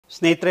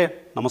ಸ್ನೇಹಿತರೆ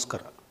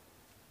ನಮಸ್ಕಾರ.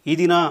 ಈ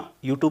ದಿನ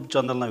ಯೂಟ್ಯೂಬ್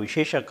ಚಾನಲ್ನ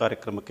ವಿಶೇಷ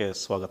ಕಾರ್ಯಕ್ರಮಕ್ಕೆ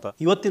ಸ್ವಾಗತ.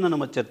 ಇವತ್ತಿನ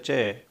ನಮ್ಮ ಚರ್ಚೆ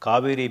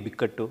ಕಾವೇರಿ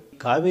ಬಿಕ್ಕಟ್ಟು.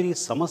 ಕಾವೇರಿ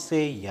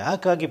ಸಮಸ್ಯೆ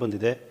ಯಾಕಾಗಿ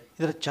ಬಂದಿದೆ,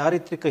 ಇದರ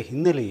ಚಾರಿತ್ರಿಕ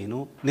ಹಿನ್ನೆಲೆ ಏನು,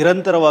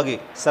 ನಿರಂತರವಾಗಿ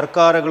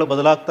ಸರ್ಕಾರಗಳು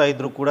ಬದಲಾಗ್ತಾ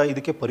ಇದ್ರೂ ಕೂಡ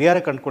ಇದಕ್ಕೆ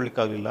ಪರಿಹಾರ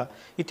ಕಂಡುಕೊಳ್ಳಿಕ್ಕಾಗಲಿಲ್ಲ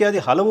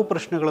ಇತ್ಯಾದಿ ಹಲವು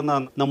ಪ್ರಶ್ನೆಗಳನ್ನು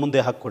ನಮ್ಮ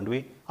ಮುಂದೆ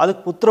ಹಾಕ್ಕೊಂಡ್ವಿ.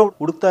 ಅದಕ್ಕೆ ಉತ್ತರ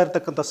ಹುಡುಕ್ತಾ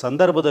ಇರ್ತಕ್ಕಂಥ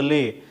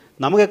ಸಂದರ್ಭದಲ್ಲಿ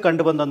ನಮಗೆ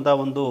ಕಂಡು ಬಂದಂಥ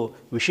ಒಂದು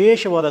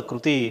ವಿಶೇಷವಾದ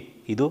ಕೃತಿ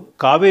ಇದು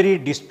Kaveri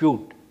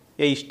dispute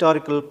A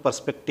historical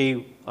perspective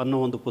ಅನ್ನೋ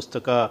ಒಂದು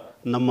ಪುಸ್ತಕ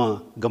ನಮ್ಮ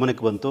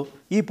ಗಮನಕ್ಕೆ ಬಂತು.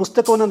 ಈ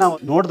ಪುಸ್ತಕವನ್ನು ನಾವು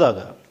ನೋಡಿದಾಗ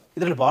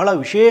ಇದರಲ್ಲಿ ಬಹಳ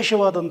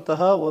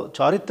ವಿಶೇಷವಾದಂತಹ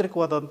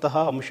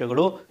ಚಾರಿತ್ರಿಕವಾದಂತಹ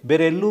ಅಂಶಗಳು,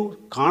 ಬೇರೆ ಎಲ್ಲೂ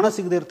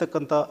ಕಾಣಸಿಗದೇ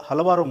ಇರತಕ್ಕಂಥ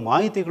ಹಲವಾರು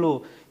ಮಾಹಿತಿಗಳು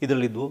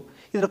ಇದರಲ್ಲಿದ್ವು.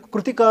 ಇದರ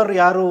ಕೃತಿಕಾರರು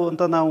ಯಾರು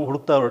ಅಂತ ನಾವು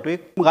ಹುಡುಕ್ತಾ ಹೊರಟ್ವಿ.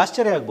 ನಮ್ಗೆ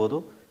ಆಶ್ಚರ್ಯ ಆಗ್ಬೋದು.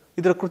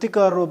 ಇದರ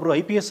ಕೃತಿಕಾರರು ಒಬ್ಬರು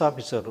IPS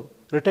officer,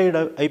 retired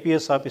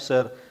IPS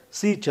officer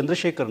C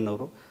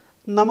ಚಂದ್ರಶೇಖರನವರು.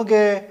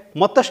 ನಮಗೆ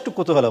ಮತ್ತಷ್ಟು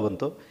ಕುತೂಹಲ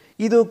ಬಂತು.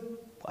 ಇದು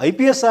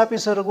IPS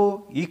ಆಫೀಸರ್ಗೂ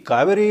ಈ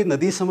ಕಾವೇರಿ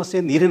ನದಿ ಸಮಸ್ಯೆ,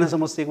 ನೀರಿನ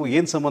ಸಮಸ್ಯೆಗೂ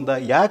ಏನು ಸಂಬಂಧ,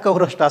 ಯಾಕೆ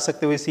ಅವರು ಅಷ್ಟು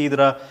ಆಸಕ್ತಿ ವಹಿಸಿ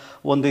ಇದರ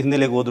ಒಂದು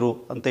ಹಿನ್ನೆಲೆಗೆ ಹೋದರು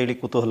ಅಂತೇಳಿ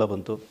ಕುತೂಹಲ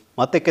ಬಂತು.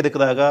 ಮತ್ತೆ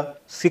ಕೆದಕಿದಾಗ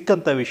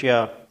ಸಿಕ್ಕಂಥ ವಿಷಯ,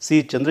 C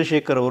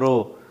ಚಂದ್ರಶೇಖರ್ ಅವರು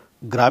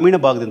ಗ್ರಾಮೀಣ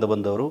ಭಾಗದಿಂದ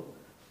ಬಂದವರು,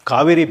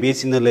 ಕಾವೇರಿ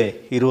ಬೇಸಿನಲ್ಲೇ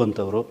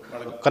ಇರುವಂಥವರು,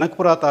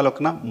 ಕನಕಪುರ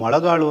ತಾಲೂಕಿನ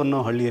ಮಳಗಾಳು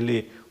ಅನ್ನೋ ಹಳ್ಳಿಯಲ್ಲಿ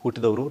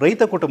ಹುಟ್ಟಿದವರು,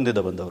 ರೈತ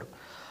ಕುಟುಂಬದಿಂದ ಬಂದವರು.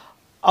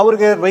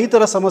 ಅವರಿಗೆ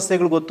ರೈತರ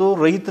ಸಮಸ್ಯೆಗಳು ಗೊತ್ತು.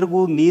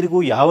 ರೈತರಿಗೂ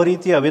ನೀರಿಗೂ ಯಾವ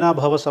ರೀತಿಯ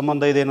ಅವಿನಾಭಾವ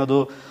ಸಂಬಂಧ ಇದೆ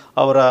ಅನ್ನೋದು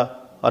ಅವರ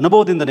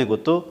ಅನುಭವದಿಂದನೇ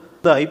ಗೊತ್ತು.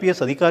 IPS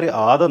ಅಧಿಕಾರಿ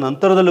ಆದ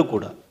ನಂತರದಲ್ಲೂ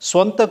ಕೂಡ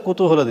ಸ್ವಂತ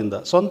ಕುತೂಹಲದಿಂದ,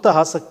 ಸ್ವಂತ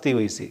ಆಸಕ್ತಿ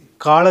ವಹಿಸಿ,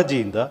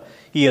 ಕಾಳಜಿಯಿಂದ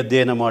ಈ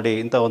ಅಧ್ಯಯನ ಮಾಡಿ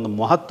ಇಂಥ ಒಂದು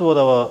ಮಹತ್ವದ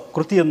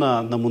ಕೃತಿಯನ್ನು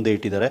ನಮ್ಮ ಮುಂದೆ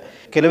ಇಟ್ಟಿದ್ದಾರೆ.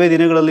 ಕೆಲವೇ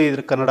ದಿನಗಳಲ್ಲಿ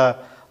ಇದರ ಕನ್ನಡ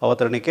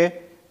ಅವತರಣಿಕೆ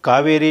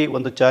ಕಾವೇರಿ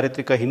ಒಂದು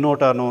ಚಾರಿತ್ರಿಕ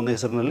ಹಿನ್ನೋಟ ಅನ್ನೋ ಒಂದು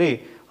ಹೆಸರಿನಲ್ಲಿ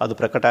ಅದು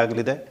ಪ್ರಕಟ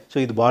ಆಗಲಿದೆ. ಸೊ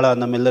ಇದು ಭಾಳ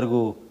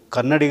ನಮ್ಮೆಲ್ಲರಿಗೂ,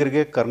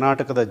 ಕನ್ನಡಿಗರಿಗೆ,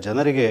 ಕರ್ನಾಟಕದ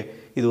ಜನರಿಗೆ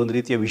ಇದು ಒಂದು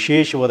ರೀತಿಯ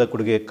ವಿಶೇಷವಾದ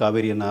ಕೊಡುಗೆ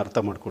ಕಾವೇರಿಯನ್ನು ಅರ್ಥ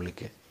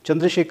ಮಾಡ್ಕೊಳ್ಳಿಕ್ಕೆ.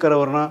 ಚಂದ್ರಶೇಖರ್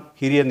ಅವರನ್ನ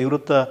ಹಿರಿಯ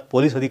ನಿವೃತ್ತ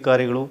ಪೊಲೀಸ್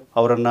ಅಧಿಕಾರಿಗಳು,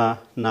 ಅವರನ್ನು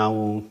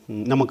ನಾವು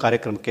ನಮ್ಮ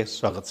ಕಾರ್ಯಕ್ರಮಕ್ಕೆ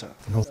ಸ್ವಾಗತಿಸೋಣ.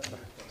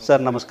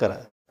 ಸರ್ ನಮಸ್ಕಾರ,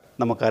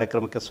 ನಮ್ಮ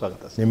ಕಾರ್ಯಕ್ರಮಕ್ಕೆ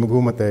ಸ್ವಾಗತ. ನಿಮಗೂ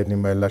ಮತ್ತು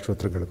ನಿಮ್ಮ ಎಲ್ಲ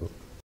ಶ್ರೋತೃಗಳಿಗೂ.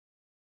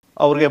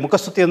 ಅವ್ರಿಗೆ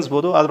ಮುಖಸ್ತುತಿ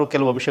ಅನಿಸ್ಬೋದು, ಆದರೂ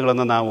ಕೆಲವು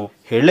ಅಂಶಗಳನ್ನು ನಾವು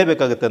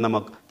ಹೇಳಲೇಬೇಕಾಗುತ್ತೆ ನಮ್ಮ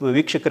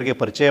ವೀಕ್ಷಕರಿಗೆ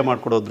ಪರಿಚಯ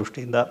ಮಾಡಿಕೊಡೋ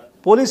ದೃಷ್ಟಿಯಿಂದ.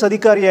 ಪೊಲೀಸ್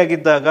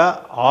ಅಧಿಕಾರಿಯಾಗಿದ್ದಾಗ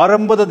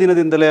ಆರಂಭದ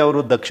ದಿನದಿಂದಲೇ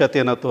ಅವರು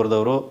ದಕ್ಷತೆಯನ್ನು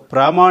ತೋರಿದವರು,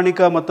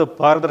 ಪ್ರಾಮಾಣಿಕ ಮತ್ತು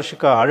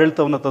ಪಾರದರ್ಶಕ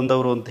ಆಡಳಿತವನ್ನು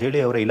ತಂದವರು ಅಂತ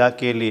ಹೇಳಿ ಅವರ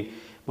ಇಲಾಖೆಯಲ್ಲಿ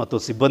ಮತ್ತು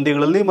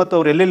ಸಿಬ್ಬಂದಿಗಳಲ್ಲಿ ಮತ್ತು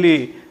ಅವರು ಎಲ್ಲೆಲ್ಲಿ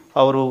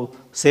ಅವರು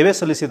ಸೇವೆ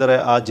ಸಲ್ಲಿಸಿದ್ದಾರೆ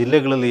ಆ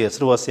ಜಿಲ್ಲೆಗಳಲ್ಲಿ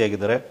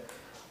ಹೆಸರುವಾಸಿಯಾಗಿದ್ದಾರೆ.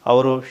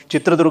 ಅವರು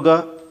ಚಿತ್ರದುರ್ಗ,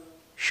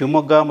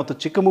 ಶಿವಮೊಗ್ಗ ಮತ್ತು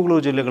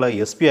ಚಿಕ್ಕಮಗಳೂರು ಜಿಲ್ಲೆಗಳ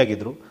SP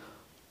ಆಗಿದ್ದರು.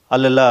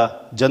 ಅಲ್ಲೆಲ್ಲ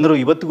ಜನರು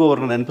ಇವತ್ತಿಗೂ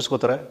ಅವ್ರನ್ನ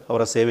ನೆನಪಿಸ್ಕೋತಾರೆ,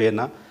 ಅವರ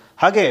ಸೇವೆಯನ್ನು.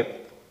 ಹಾಗೆ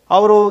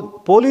ಅವರು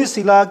ಪೊಲೀಸ್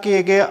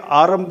ಇಲಾಖೆಗೆ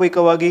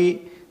ಆರಂಭಿಕವಾಗಿ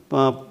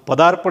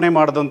ಪದಾರ್ಪಣೆ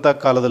ಮಾಡಿದಂಥ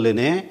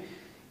ಕಾಲದಲ್ಲೇ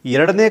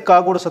ಎರಡನೇ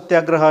ಕಾಗೋಡು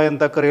ಸತ್ಯಾಗ್ರಹ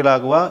ಅಂತ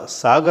ಕರೆಯಲಾಗುವ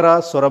ಸಾಗರ,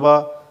 ಸೊರಬ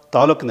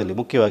ತಾಲೂಕಿನಲ್ಲಿ,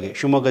 ಮುಖ್ಯವಾಗಿ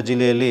ಶಿವಮೊಗ್ಗ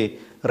ಜಿಲ್ಲೆಯಲ್ಲಿ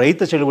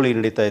ರೈತ ಚಳುವಳಿ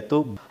ನಡೀತಾ ಇತ್ತು.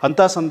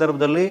 ಅಂಥ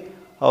ಸಂದರ್ಭದಲ್ಲಿ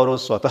ಅವರು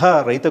ಸ್ವತಃ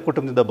ರೈತ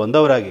ಕುಟುಂಬದಿಂದ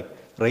ಬಂದವರಾಗಿ,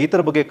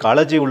 ರೈತರ ಬಗ್ಗೆ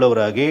ಕಾಳಜಿ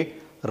ಉಳ್ಳವರಾಗಿ,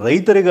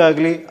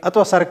 ರೈತರಿಗಾಗಲಿ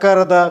ಅಥವಾ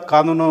ಸರ್ಕಾರದ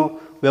ಕಾನೂನು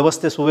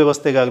ವ್ಯವಸ್ಥೆ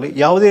ಸುವ್ಯವಸ್ಥೆಗಾಗಲಿ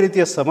ಯಾವುದೇ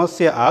ರೀತಿಯ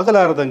ಸಮಸ್ಯೆ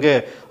ಆಗಲಾರದಂಗೆ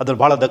ಅದನ್ನು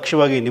ಭಾಳ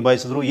ದಕ್ಷವಾಗಿ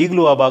ನಿಭಾಯಿಸಿದ್ರು.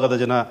 ಈಗಲೂ ಆ ಭಾಗದ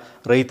ಜನ,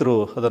 ರೈತರು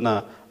ಅದನ್ನು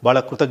ಭಾಳ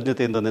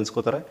ಕೃತಜ್ಞತೆಯಿಂದ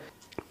ನೆನೆಸ್ಕೋತಾರೆ.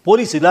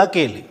 ಪೊಲೀಸ್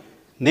ಇಲಾಖೆಯಲ್ಲಿ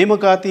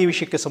ನೇಮಕಾತಿ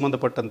ವಿಷಯಕ್ಕೆ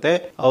ಸಂಬಂಧಪಟ್ಟಂತೆ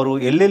ಅವರು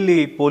ಎಲ್ಲೆಲ್ಲಿ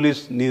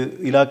ಪೊಲೀಸ್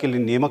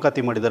ಇಲಾಖೆಯಲ್ಲಿ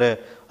ನೇಮಕಾತಿ ಮಾಡಿದ್ದಾರೆ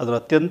ಅದನ್ನು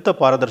ಅತ್ಯಂತ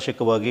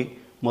ಪಾರದರ್ಶಕವಾಗಿ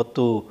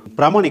ಮತ್ತು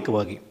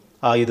ಪ್ರಾಮಾಣಿಕವಾಗಿ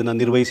ಇದನ್ನು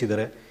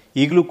ನಿರ್ವಹಿಸಿದ್ದಾರೆ.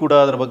 ಈಗಲೂ ಕೂಡ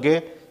ಅದರ ಬಗ್ಗೆ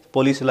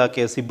ಪೊಲೀಸ್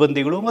ಇಲಾಖೆಯ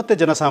ಸಿಬ್ಬಂದಿಗಳು ಮತ್ತು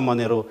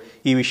ಜನಸಾಮಾನ್ಯರು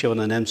ಈ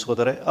ವಿಷಯವನ್ನು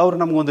ನೆನೆಸ್ಕೋತಾರೆ. ಅವರು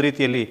ನಮಗೊಂದು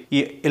ರೀತಿಯಲ್ಲಿ ಈ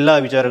ಎಲ್ಲ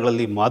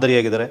ವಿಚಾರಗಳಲ್ಲಿ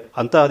ಮಾದರಿಯಾಗಿದ್ದಾರೆ.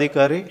 ಅಂಥ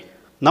ಅಧಿಕಾರಿ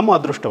ನಮ್ಮ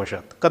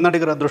ಅದೃಷ್ಟವಶಾತ್,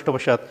 ಕನ್ನಡಿಗರ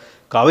ಅದೃಷ್ಟವಶಾತ್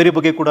ಕಾವೇರಿ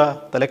ಬಗ್ಗೆ ಕೂಡ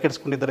ತಲೆ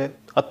ಕೆಡಿಸ್ಕೊಂಡಿದ್ದಾರೆ.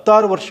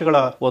 16 ವರ್ಷಗಳ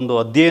ಒಂದು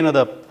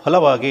ಅಧ್ಯಯನದ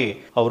ಫಲವಾಗಿ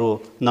ಅವರು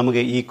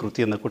ನಮಗೆ ಈ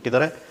ಕೃತಿಯನ್ನು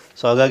ಕೊಟ್ಟಿದ್ದಾರೆ.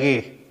 ಸೊ ಹಾಗಾಗಿ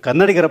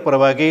ಕನ್ನಡಿಗರ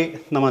ಪರವಾಗಿ,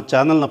 ನಮ್ಮ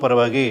ಚಾನಲ್ನ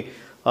ಪರವಾಗಿ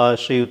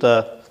ಶ್ರೀಯುತ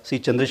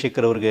C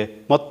ಚಂದ್ರಶೇಖರ್ ಅವರಿಗೆ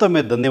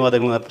ಮತ್ತೊಮ್ಮೆ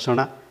ಧನ್ಯವಾದಗಳನ್ನು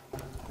ಅರ್ಪಿಸೋಣ.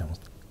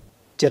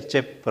 ಚರ್ಚೆ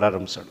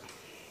ಪ್ರಾರಂಭಿಸೋಣ.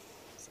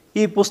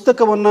 ಈ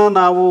ಪುಸ್ತಕವನ್ನು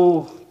ನಾವು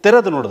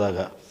ತೆರೆದು ನೋಡಿದಾಗ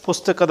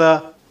ಪುಸ್ತಕದ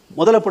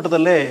ಮೊದಲ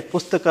ಪುಟದಲ್ಲೇ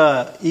ಪುಸ್ತಕ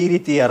ಈ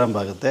ರೀತಿ ಆರಂಭ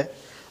ಆಗುತ್ತೆ.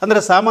 ಅಂದರೆ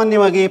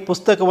ಸಾಮಾನ್ಯವಾಗಿ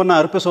ಪುಸ್ತಕವನ್ನು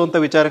ಅರ್ಪಿಸುವಂಥ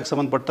ವಿಚಾರಕ್ಕೆ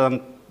ಸಂಬಂಧಪಟ್ಟ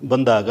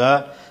ಬಂದಾಗ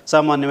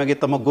ಸಾಮಾನ್ಯವಾಗಿ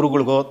ತಮ್ಮ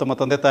ಗುರುಗಳಿಗೋ, ತಮ್ಮ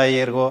ತಂದೆ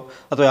ತಾಯಿಯರಿಗೋ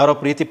ಅಥವಾ ಯಾರೋ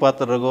ಪ್ರೀತಿ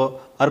ಪಾತ್ರರಿಗೋ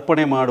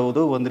ಅರ್ಪಣೆ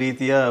ಮಾಡುವುದು ಒಂದು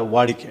ರೀತಿಯ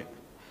ವಾಡಿಕೆ.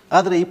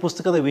 ಆದರೆ ಈ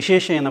ಪುಸ್ತಕದ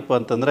ವಿಶೇಷ ಏನಪ್ಪ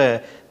ಅಂತಂದರೆ,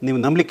 ನೀವು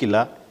ನಂಬಲಿಕ್ಕಿಲ್ಲ,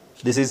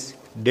 this is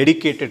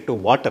dedicated to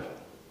water.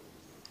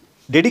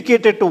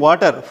 Dedicated to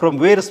water from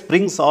where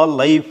springs all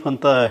life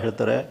ಅಂತ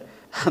ಹೇಳ್ತಾರೆ.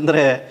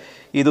 ಅಂದರೆ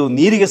ಇದು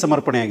ನೀರಿಗೆ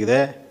ಸಮರ್ಪಣೆಯಾಗಿದೆ.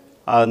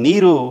 ಆ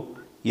ನೀರು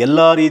ಎಲ್ಲ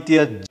ರೀತಿಯ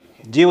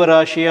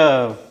ಜೀವರಾಶಿಯ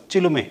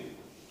ಚಿಲುಮೆ.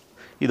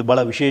 ಇದು ಭಾಳ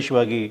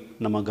ವಿಶೇಷವಾಗಿ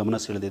ನಮ್ಮ ಗಮನ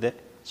ಸೆಳೆದಿದೆ.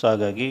 ಸೊ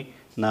ಹಾಗಾಗಿ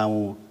ನಾವು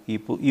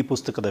ಈ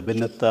ಪುಸ್ತಕದ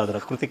ಬೆನ್ನತ್ತ ಅದರ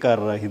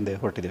ಕೃತಿಕಾರರ ಹಿಂದೆ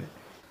ಹೊರಟಿದ್ದೇವೆ.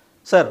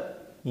 ಸರ್,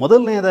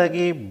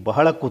 ಮೊದಲನೆಯದಾಗಿ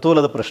ಬಹಳ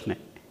ಕುತೂಹಲದ ಪ್ರಶ್ನೆ.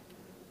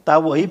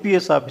 ತಾವು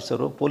IPS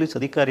ಆಫೀಸರು, ಪೊಲೀಸ್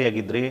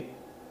ಅಧಿಕಾರಿಯಾಗಿದ್ದರೆ,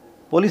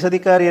 ಪೊಲೀಸ್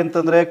ಅಧಿಕಾರಿ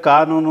ಅಂತಂದರೆ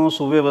ಕಾನೂನು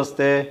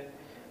ಸುವ್ಯವಸ್ಥೆ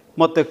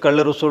ಮತ್ತು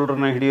ಕಳ್ಳರು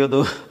ಸುಳ್ಳರನ್ನ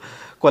ಹಿಡಿಯೋದು,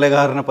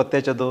 ಕೊಲೆಗಾರನ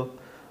ಪತ್ತೆಹಚ್ಚೋದು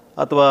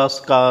ಅಥವಾ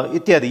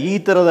ಇತ್ಯಾದಿ ಈ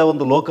ಥರದ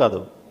ಒಂದು ಲೋಕ, ಅದು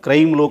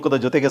ಕ್ರೈಮ್ ಲೋಕದ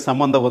ಜೊತೆಗೆ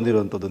ಸಂಬಂಧ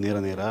ಹೊಂದಿರುವಂಥದ್ದು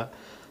ನೇರ.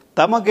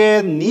 ತಮಗೆ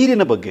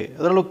ನೀರಿನ ಬಗ್ಗೆ,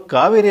 ಅದರಲ್ಲೂ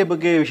ಕಾವೇರಿಯ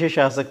ಬಗ್ಗೆ ವಿಶೇಷ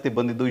ಆಸಕ್ತಿ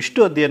ಬಂದಿದ್ದು, ಇಷ್ಟು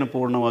ಅಧ್ಯಯನ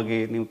ಪೂರ್ಣವಾಗಿ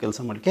ನೀವು ಕೆಲಸ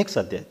ಮಾಡಲಿಕ್ಕೆ ಹೇಗೆ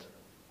ಸಾಧ್ಯ ಆಯಿತು?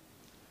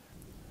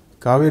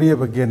 ಕಾವೇರಿಯ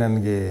ಬಗ್ಗೆ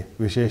ನನಗೆ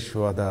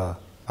ವಿಶೇಷವಾದ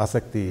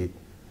ಆಸಕ್ತಿ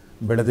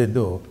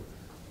ಬೆಳೆದಿದ್ದು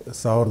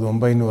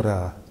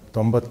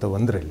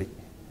 1991ರಲ್ಲಿ.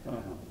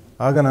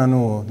 ಆಗ ನಾನು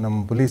ನಮ್ಮ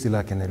ಪೊಲೀಸ್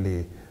ಇಲಾಖೆಯಲ್ಲಿ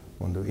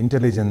ಒಂದು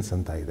ಇಂಟೆಲಿಜೆನ್ಸ್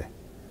ಅಂತ ಇದೆ,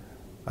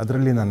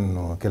 ಅದರಲ್ಲಿ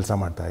ನಾನು ಕೆಲಸ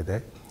ಮಾಡ್ತಾಯಿದ್ದೆ.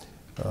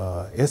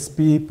 SP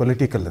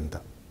ಪೊಲಿಟಿಕಲ್ ಅಂತ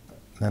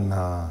ನನ್ನ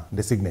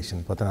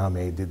ಡೆಸಿಗ್ನೇಷನ್,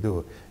 ಪತನಾಮೆ ಇದ್ದಿದ್ದು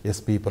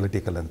SP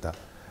ಪೊಲಿಟಿಕಲ್ ಅಂತ.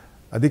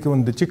 ಅದಕ್ಕೆ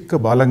ಒಂದು ಚಿಕ್ಕ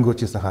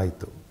ಬಾಲಂಗೋಚಿ ಸಹ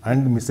ಇತ್ತು,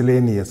 ಆ್ಯಂಡ್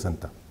ಮಿಸ್ಲೇನಿಯಸ್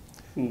ಅಂತ.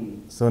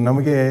 ಸೊ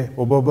ನಮಗೆ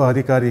ಒಬ್ಬೊಬ್ಬ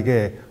ಅಧಿಕಾರಿಗೆ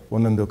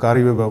ಒಂದೊಂದು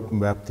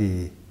ಕಾರ್ಯವ್ಯಾಪ್ತಿ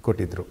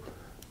ಕೊಟ್ಟಿದ್ದರು,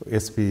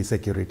 SP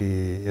ಸೆಕ್ಯೂರಿಟಿ,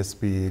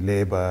 SP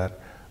ಲೇಬರ್,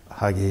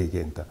 ಹಾಗೆ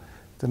ಹೀಗೆ ಅಂತ.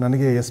 ಸೊ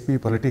ನನಗೆ SP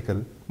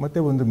ಪೊಲಿಟಿಕಲ್ ಮತ್ತು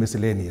ಒಂದು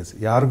ಮಿಸ್ಲೇನಿಯಸ್,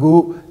 ಯಾರಿಗೂ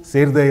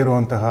ಸೇರದೇ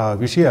ಇರುವಂತಹ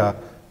ವಿಷಯ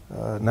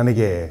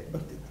ನನಗೆ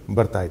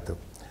ಬರ್ತಾಯಿತ್ತು.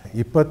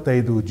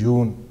 25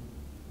 ಜೂನ್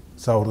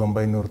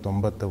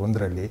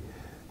 1991ರಲ್ಲಿ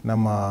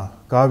ನಮ್ಮ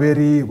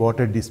ಕಾವೇರಿ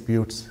ವಾಟರ್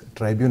ಡಿಸ್ಪ್ಯೂಟ್ಸ್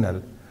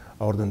ಟ್ರೈಬ್ಯುನಲ್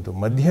ಅವ್ರದ್ದಂತೂ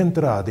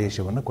ಮಧ್ಯಂತರ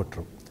ಆದೇಶವನ್ನು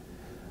ಕೊಟ್ಟರು.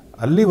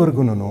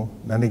 ಅಲ್ಲಿವರೆಗೂ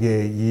ನನಗೆ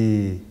ಈ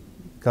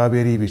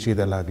ಕಾವೇರಿ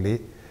ವಿಷಯದಲ್ಲಾಗಲಿ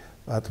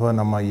ಅಥವಾ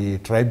ನಮ್ಮ ಈ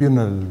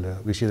ಟ್ರೈಬ್ಯುನಲ್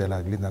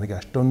ವಿಷಯದಲ್ಲಾಗಲಿ ನನಗೆ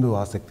ಅಷ್ಟೊಂದು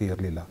ಆಸಕ್ತಿ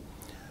ಇರಲಿಲ್ಲ.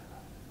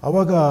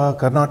 ಆವಾಗ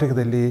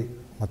ಕರ್ನಾಟಕದಲ್ಲಿ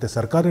ಮತ್ತು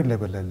ಸರ್ಕಾರಿ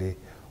ಲೆವೆಲಲ್ಲಿ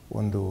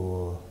ಒಂದು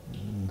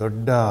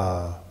ದೊಡ್ಡ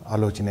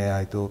ಆಲೋಚನೆ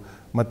ಆಯಿತು.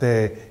 ಮತ್ತು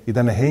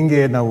ಇದನ್ನು ಹೇಗೆ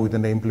ನಾವು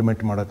ಇದನ್ನು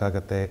ಇಂಪ್ಲಿಮೆಂಟ್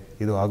ಮಾಡೋಕ್ಕಾಗತ್ತೆ,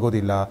 ಇದು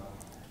ಆಗೋದಿಲ್ಲ,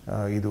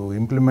 ಇದು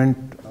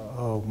ಇಂಪ್ಲಿಮೆಂಟ್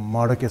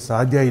ಮಾಡೋಕ್ಕೆ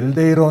ಸಾಧ್ಯ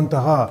ಇಲ್ಲದೇ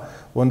ಇರೋವಂತಹ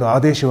ಒಂದು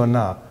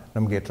ಆದೇಶವನ್ನು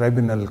ನಮಗೆ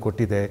ಟ್ರೈಬ್ಯುನಲ್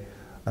ಕೊಟ್ಟಿದೆ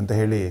ಅಂತ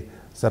ಹೇಳಿ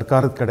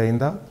ಸರ್ಕಾರದ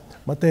ಕಡೆಯಿಂದ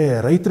ಮತ್ತು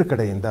ರೈತರ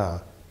ಕಡೆಯಿಂದ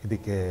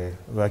ಇದಕ್ಕೆ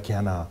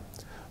ವ್ಯಾಖ್ಯಾನ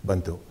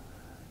ಬಂತು.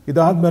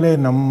 ಇದಾದಮೇಲೆ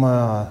ನಮ್ಮ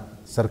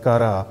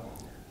ಸರ್ಕಾರ,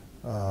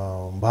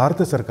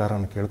 ಭಾರತ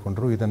ಸರ್ಕಾರನ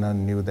ಕೇಳಿಕೊಂಡ್ರು, ಇದನ್ನು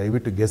ನೀವು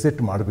ದಯವಿಟ್ಟು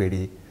ಗೆಜೆಟ್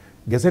ಮಾಡಬೇಡಿ.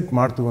 ಗೆಜೆಟ್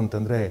ಮಾಡ್ತು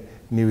ಅಂತಂದರೆ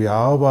ನೀವು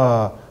ಯಾವ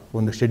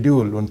ಒಂದು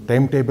ಶೆಡ್ಯೂಲ್, ಒಂದು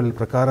ಟೈಮ್ ಟೇಬಲ್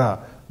ಪ್ರಕಾರ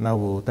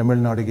ನಾವು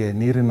ತಮಿಳುನಾಡಿಗೆ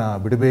ನೀರನ್ನು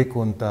ಬಿಡಬೇಕು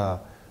ಅಂತ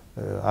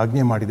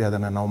ಆಜ್ಞೆ ಮಾಡಿದೆ,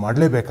 ಅದನ್ನು ನಾವು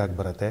ಮಾಡಲೇಬೇಕಾಗಿ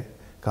ಬರುತ್ತೆ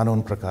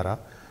ಕಾನೂನು ಪ್ರಕಾರ.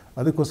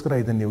 ಅದಕ್ಕೋಸ್ಕರ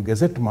ಇದನ್ನು ನೀವು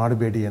ಗೆಜೆಟ್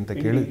ಮಾಡಬೇಡಿ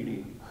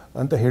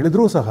ಅಂತ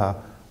ಹೇಳಿದರೂ ಸಹ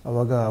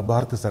ಆವಾಗ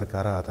ಭಾರತ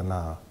ಸರ್ಕಾರ ಅದನ್ನು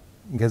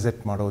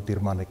ಗೆಜೆಟ್ ಮಾಡೋ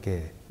ತೀರ್ಮಾನಕ್ಕೆ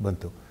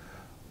ಬಂತು.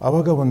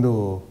 ಆವಾಗ ಒಂದು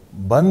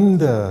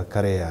ಬಂದ್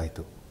ಕರೆ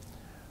ಆಯಿತು.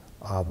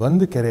 ಆ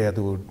ಬಂದ್ ಕೆರೆ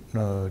ಅದು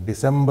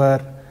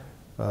ಡಿಸೆಂಬರ್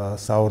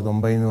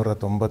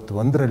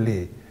 1991ರಲ್ಲಿ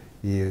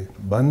ಈ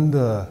ಬಂದ್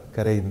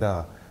ಕರೆಯಿಂದ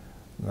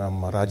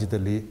ನಮ್ಮ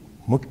ರಾಜ್ಯದಲ್ಲಿ,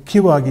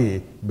 ಮುಖ್ಯವಾಗಿ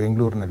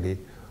ಬೆಂಗಳೂರಿನಲ್ಲಿ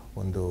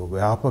ಒಂದು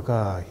ವ್ಯಾಪಕ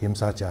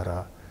ಹಿಂಸಾಚಾರ,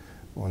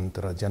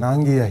 ಒಂಥರ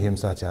ಜನಾಂಗೀಯ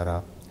ಹಿಂಸಾಚಾರ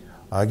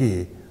ಆಗಿ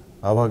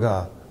ಆವಾಗ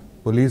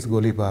ಪೊಲೀಸ್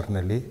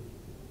ಗೋಲಿಬಾರ್ನಲ್ಲಿ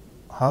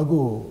ಹಾಗೂ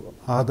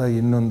ಆದ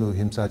ಇನ್ನೊಂದು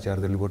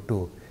ಹಿಂಸಾಚಾರದಲ್ಲಿ ಒಟ್ಟು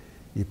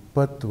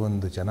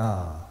 21 ಜನ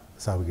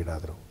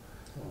ಸಾವಿಗೀಡಾದರು.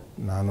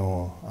 ನಾನು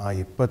ಆ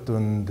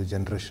 21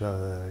 ಜನರ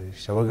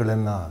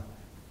ಶವಗಳನ್ನು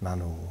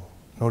ನಾನು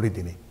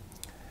ನೋಡಿದ್ದೀನಿ.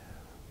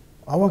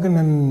 ಆವಾಗ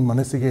ನನ್ನ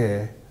ಮನಸ್ಸಿಗೆ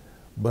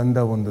ಬಂದ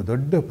ಒಂದು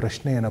ದೊಡ್ಡ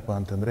ಪ್ರಶ್ನೆ ಏನಪ್ಪ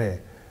ಅಂತಂದರೆ,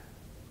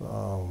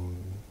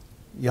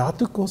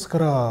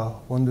 ಯಾತಕ್ಕೋಸ್ಕರ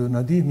ಒಂದು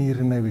ನದಿ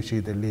ನೀರಿನ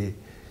ವಿಷಯದಲ್ಲಿ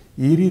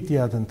ಈ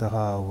ರೀತಿಯಾದಂತಹ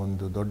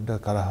ಒಂದು ದೊಡ್ಡ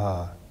ಕಲಹ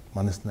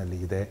ಮನಸ್ಸಿನಲ್ಲಿ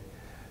ಇದೆ,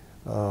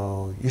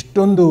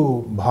 ಇಷ್ಟೊಂದು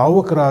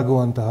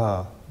ಭಾವುಕರಾಗುವಂತಹ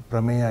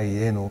ಪ್ರಮೇಯ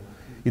ಏನು,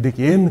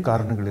 ಇದಕ್ಕೆ ಏನು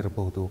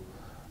ಕಾರಣಗಳಿರಬಹುದು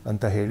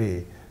ಅಂತ ಹೇಳಿ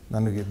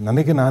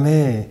ನನಗೆ ನಾನೇ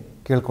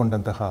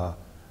ಕೇಳ್ಕೊಂಡಂತಹ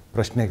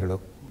ಪ್ರಶ್ನೆಗಳು.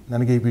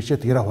 ನನಗೆ ಈ ವಿಷಯ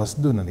ತೀರಾ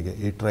ಹೊಸದು, ನನಗೆ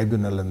ಈ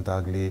ಟ್ರೈಬ್ಯುನಲ್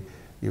ಅಂತಾಗಲಿ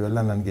ಇವೆಲ್ಲ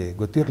ನನಗೆ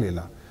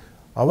ಗೊತ್ತಿರಲಿಲ್ಲ.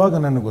 ಆವಾಗ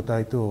ನನಗೆ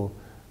ಗೊತ್ತಾಯಿತು,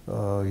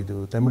 ಇದು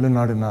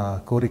ತಮಿಳುನಾಡಿನ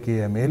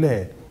ಕೋರಿಕೆಯ ಮೇಲೆ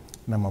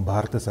ನಮ್ಮ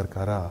ಭಾರತ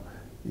ಸರ್ಕಾರ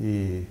ಈ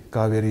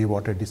ಕಾವೇರಿ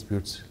ವಾಟರ್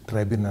ಡಿಸ್ಪ್ಯೂಟ್ಸ್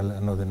ಟ್ರೈಬ್ಯುನಲ್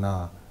ಅನ್ನೋದನ್ನು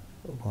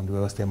ಒಂದು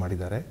ವ್ಯವಸ್ಥೆ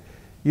ಮಾಡಿದ್ದಾರೆ.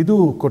 ಇದು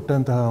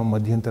ಕೊಟ್ಟಂತಹ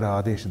ಮಧ್ಯಂತರ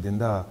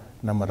ಆದೇಶದಿಂದ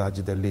ನಮ್ಮ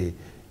ರಾಜ್ಯದಲ್ಲಿ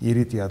ಈ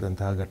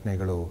ರೀತಿಯಾದಂತಹ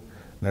ಘಟನೆಗಳು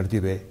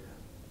ನಡೆದಿವೆ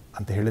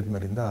ಅಂತ ಹೇಳಿದ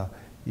ಮೇಲಿಂದ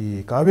ಈ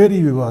ಕಾವೇರಿ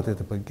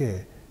ವಿವಾದದ ಬಗ್ಗೆ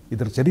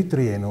ಇದರ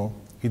ಚರಿತ್ರೆ ಏನು,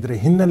 ಇದರ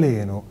ಹಿನ್ನೆಲೆ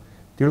ಏನು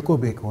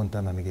ತಿಳ್ಕೋಬೇಕು ಅಂತ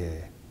ನನಗೆ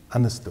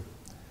ಅನ್ನಿಸ್ತು.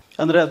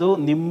 ಅಂದರೆ ಅದು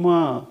ನಿಮ್ಮ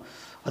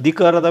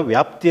ಅಧಿಕಾರದ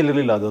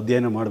ವ್ಯಾಪ್ತಿಯಲ್ಲಿರಲಿಲ್ಲ, ಅದು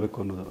ಅಧ್ಯಯನ ಮಾಡಬೇಕು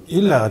ಅನ್ನೋದು?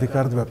 ಇಲ್ಲ,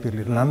 ಅಧಿಕಾರದ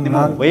ವ್ಯಾಪ್ತಿಯಲ್ಲಿರಲಿಲ್ಲ.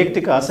 ನಾನು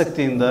ವೈಯಕ್ತಿಕ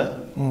ಆಸಕ್ತಿಯಿಂದ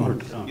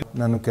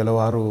ನಾನು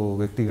ಕೆಲವಾರು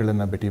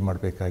ವ್ಯಕ್ತಿಗಳನ್ನು ಭೇಟಿ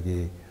ಮಾಡಬೇಕಾಗಿ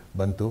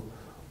ಬಂತು.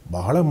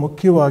 ಬಹಳ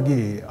ಮುಖ್ಯವಾಗಿ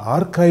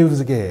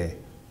ಆರ್ಕೈವ್ಸ್ಗೆ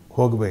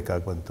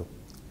ಹೋಗಬೇಕಾಗಿ ಬಂತು.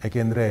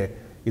 ಯಾಕೆಂದರೆ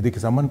ಇದಕ್ಕೆ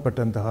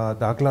ಸಂಬಂಧಪಟ್ಟಂತಹ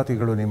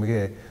ದಾಖಲಾತಿಗಳು ನಿಮಗೆ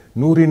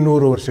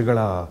 100-200 ವರ್ಷಗಳ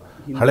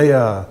ಹಳೆಯ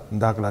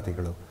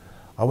ದಾಖಲಾತಿಗಳು,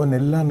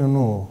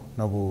 ಅವನ್ನೆಲ್ಲನೂ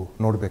ನಾವು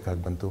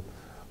ನೋಡಬೇಕಾಗಿ ಬಂತು.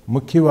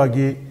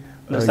 ಮುಖ್ಯವಾಗಿ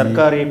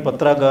ಸರ್ಕಾರಿ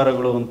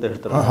ಪತ್ರಾಗಾರಗಳು ಅಂತ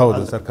ಹೇಳ್ತಾರೆ.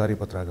 ಹೌದು, ಸರ್ಕಾರಿ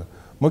ಪತ್ರಾಗಾರ.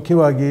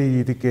 ಮುಖ್ಯವಾಗಿ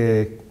ಇದಕ್ಕೆ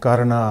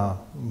ಕಾರಣ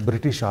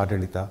ಬ್ರಿಟಿಷ್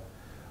ಆಡಳಿತ.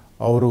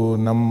 ಅವರು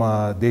ನಮ್ಮ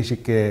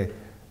ದೇಶಕ್ಕೆ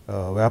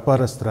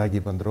ವ್ಯಾಪಾರಸ್ಥರಾಗಿ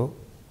ಬಂದರು,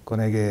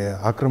 ಕೊನೆಗೆ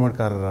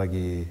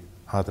ಆಕ್ರಮಣಕಾರರಾಗಿ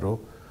ಆದರು.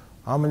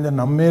 ಆಮೇಲೆ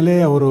ನಮ್ಮ ಮೇಲೆ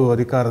ಅವರು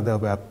ಅಧಿಕಾರದ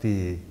ವ್ಯಾಪ್ತಿ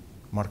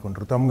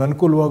ಮಾಡಿಕೊಂಡ್ರು, ತಮ್ಗೆ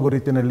ಅನುಕೂಲವಾಗೋ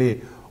ರೀತಿಯಲ್ಲಿ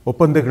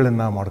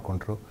ಒಪ್ಪಂದಗಳನ್ನು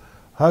ಮಾಡಿಕೊಂಡ್ರು.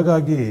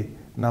 ಹಾಗಾಗಿ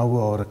ನಾವು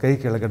ಅವರ ಕೈ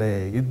ಕೆಳಗಡೆ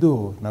ಇದ್ದು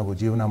ನಾವು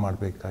ಜೀವನ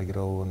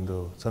ಮಾಡಬೇಕಾಗಿರೋ ಒಂದು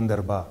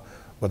ಸಂದರ್ಭ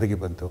ಒದಗಿ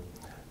ಬಂತು.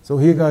 ಸೊ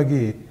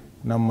ಹೀಗಾಗಿ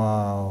ನಮ್ಮ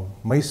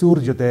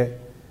ಮೈಸೂರು ಜೊತೆ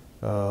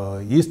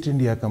ಈಸ್ಟ್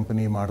ಇಂಡಿಯಾ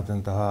ಕಂಪನಿ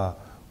ಮಾಡಿದಂತಹ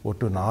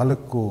ಒಟ್ಟು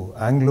 4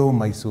 ಆಂಗ್ಲೋ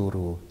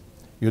ಮೈಸೂರು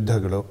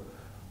ಯುದ್ಧಗಳು,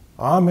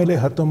 ಆಮೇಲೆ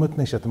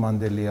 19ನೇ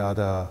ಶತಮಾನದಲ್ಲಿ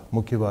ಆದ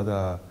ಮುಖ್ಯವಾದ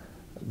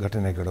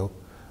ಘಟನೆಗಳು,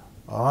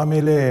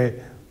 ಆಮೇಲೆ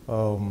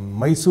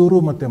ಮೈಸೂರು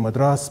ಮತ್ತು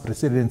ಮದ್ರಾಸ್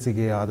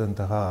ಪ್ರೆಸಿಡೆನ್ಸಿಗೆ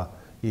ಆದಂತಹ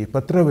ಈ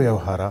ಪತ್ರ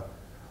ವ್ಯವಹಾರ,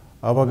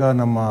 ಆವಾಗ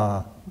ನಮ್ಮ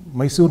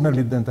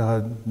ಮೈಸೂರಿನಲ್ಲಿದ್ದಂತಹ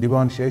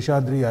ದಿವಾನ್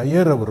ಶೇಷಾದ್ರಿ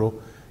ಅಯ್ಯರ್ ಅವರು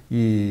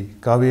ಈ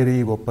ಕಾವೇರಿ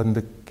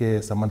ಒಪ್ಪಂದಕ್ಕೆ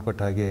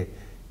ಸಂಬಂಧಪಟ್ಟ ಹಾಗೆ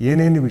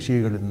ಏನೇನು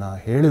ವಿಷಯಗಳನ್ನು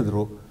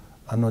ಹೇಳಿದರು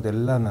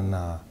ಅನ್ನೋದೆಲ್ಲ ನನ್ನ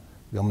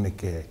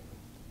ಗಮನಕ್ಕೆ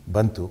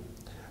ಬಂತು.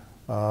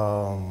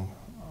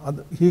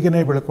 ಅದು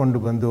ಹೀಗೇ ಬೆಳ್ಕೊಂಡು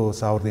ಬಂದು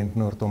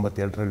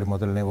 1892ರಲ್ಲಿ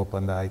ಮೊದಲನೇ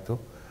ಒಪ್ಪಂದ ಆಯಿತು.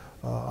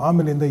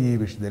 ಆಮೇಲಿಂದ ಈ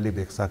ವಿಷಯದಲ್ಲಿ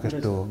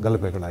ಸಾಕಷ್ಟು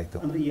ಗಲಭೆಗಳಾಯಿತು.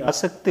 ಈ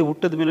ಆಸಕ್ತಿ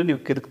ಹುಟ್ಟಿದ ಮೇಲೆ ನೀವು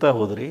ಕಿರುಕ್ತಾ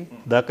ಹೋದ್ರಿ,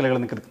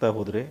 ದಾಖಲೆಗಳನ್ನು ಕಿರುಕ್ತಾ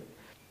ಹೋದ್ರಿ,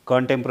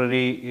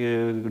 ಕಾಂಟೆಂಪ್ರರಿ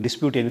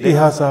ಡಿಸ್ಪ್ಯೂಟ್ ಏನಿದೆ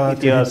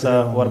ಇತಿಹಾಸ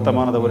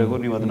ವರ್ತಮಾನದವರೆಗೂ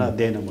ನೀವು ಅದನ್ನು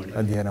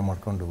ಅಧ್ಯಯನ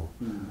ಮಾಡಿಕೊಂಡು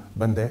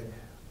ಬಂದೆ.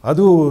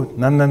 ಅದು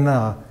ನನ್ನನ್ನು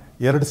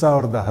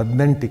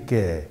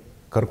 2018ಕ್ಕೆ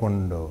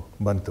ಕರ್ಕೊಂಡು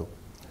ಬಂತು.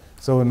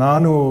 ಸೊ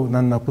ನಾನು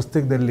ನನ್ನ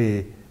ಪುಸ್ತಕದಲ್ಲಿ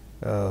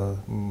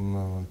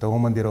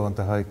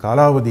ತಗೊಂಬಂದಿರುವಂತಹ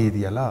ಕಾಲಾವಧಿ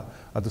ಇದೆಯಲ್ಲ,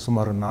 ಅದು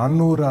ಸುಮಾರು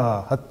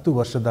 410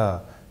 ವರ್ಷದ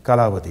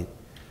ಕಾಲಾವಧಿ.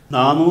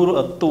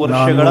 410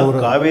 ವರ್ಷಗಳ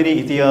ಕಾವೇರಿ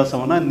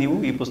ಇತಿಹಾಸವನ್ನು ನೀವು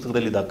ಈ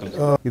ಪುಸ್ತಕದಲ್ಲಿ ದಾಖಲಿಸಿ.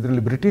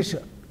 ಇದರಲ್ಲಿ ಬ್ರಿಟಿಷ್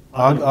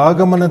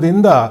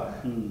ಆಗಮನದಿಂದ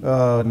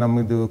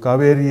ನಮ್ಮದು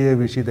ಕಾವೇರಿಯ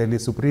ವಿಷಯದಲ್ಲಿ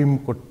ಸುಪ್ರೀಂ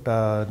ಕೊಟ್ಟ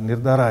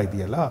ನಿರ್ಧಾರ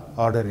ಇದೆಯಲ್ಲ,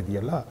 ಆರ್ಡರ್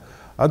ಇದೆಯಲ್ಲ,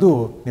 ಅದು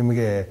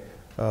ನಿಮಗೆ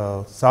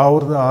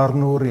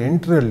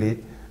 1608ರಲ್ಲಿ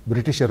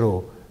ಬ್ರಿಟಿಷರು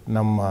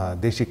ನಮ್ಮ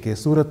ದೇಶಕ್ಕೆ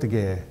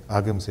ಸೂರತ್ಗೆ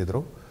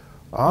ಆಗಮಿಸಿದರು.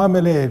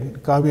 ಆಮೇಲೆ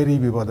ಕಾವೇರಿ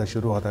ವಿವಾದ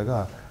ಶುರುವಾದಾಗ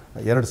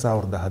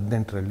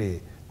 2018ರಲ್ಲಿ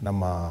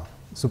ನಮ್ಮ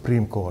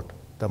ಸುಪ್ರೀಂ ಕೋರ್ಟ್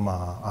ತಮ್ಮ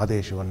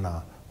ಆದೇಶವನ್ನು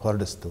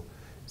ಹೊರಡಿಸ್ತು.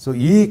 ಸೊ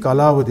ಈ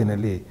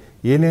ಕಾಲಾವಧಿನಲ್ಲಿ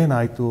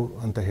ಏನೇನಾಯಿತು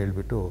ಅಂತ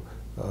ಹೇಳಿಬಿಟ್ಟು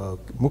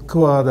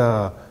ಮುಖ್ಯವಾದ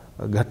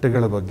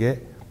ಘಟ್ಟಗಳ ಬಗ್ಗೆ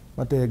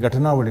ಮತ್ತು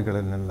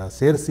ಘಟನಾವಳಿಗಳನ್ನೆಲ್ಲ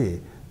ಸೇರಿಸಿ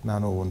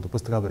ನಾನು ಒಂದು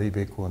ಪುಸ್ತಕ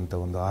ಬರೀಬೇಕು ಅಂತ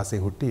ಒಂದು ಆಸೆ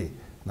ಹುಟ್ಟಿ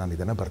ನಾನು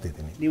ಇದನ್ನು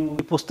ಬರೆದಿದ್ದೀನಿ. ನೀವು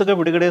ಈ ಪುಸ್ತಕ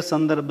ಬಿಡುಗಡೆ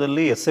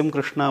ಸಂದರ್ಭದಲ್ಲಿ SM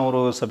ಕೃಷ್ಣ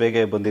ಅವರು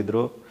ಸಭೆಗೆ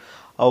ಬಂದಿದ್ದರು.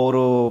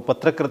 ಅವರು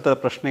ಪತ್ರಕರ್ತರ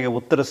ಪ್ರಶ್ನೆಗೆ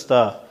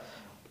ಉತ್ತರಿಸ್ತಾ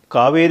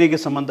ಕಾವೇರಿಗೆ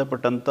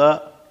ಸಂಬಂಧಪಟ್ಟಂಥ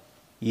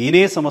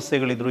ಏನೇ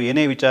ಸಮಸ್ಯೆಗಳಿದ್ರು,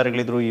 ಏನೇ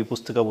ವಿಚಾರಗಳಿದ್ರು ಈ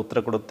ಪುಸ್ತಕ ಉತ್ತರ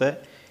ಕೊಡುತ್ತೆ,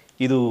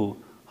 ಇದು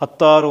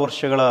 16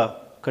 ವರ್ಷಗಳ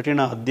ಕಠಿಣ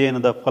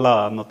ಅಧ್ಯಯನದ ಫಲ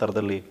ಅನ್ನೋ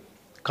ಥರದಲ್ಲಿ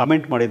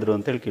ಕಾಮೆಂಟ್ ಮಾಡಿದರು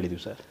ಅಂತೇಳಿ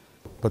ಕೇಳಿದ್ವಿ ಸರ್.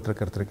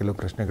 ಪತ್ರಕರ್ತರ ಕೆಲವು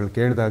ಪ್ರಶ್ನೆಗಳು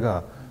ಕೇಳಿದಾಗ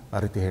ಆ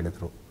ರೀತಿ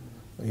ಹೇಳಿದರು.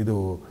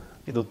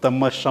 ಇದು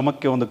ತಮ್ಮ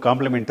ಶ್ರಮಕ್ಕೆ ಒಂದು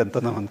ಕಾಂಪ್ಲಿಮೆಂಟ್ ಅಂತ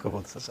ನಾವು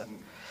ಅಂದ್ಕೋಬೋದು ಸರ್.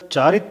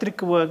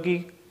 ಚಾರಿತ್ರಿಕವಾಗಿ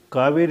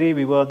ಕಾವೇರಿ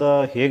ವಿವಾದ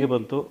ಹೇಗೆ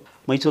ಬಂತು,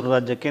 ಮೈಸೂರು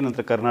ರಾಜ್ಯಕ್ಕೆ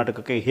ನಂತರ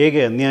ಕರ್ನಾಟಕಕ್ಕೆ ಹೇಗೆ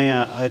ಅನ್ಯಾಯ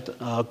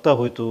ಆಗ್ತಾ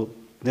ಹೋಯಿತು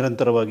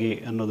ನಿರಂತರವಾಗಿ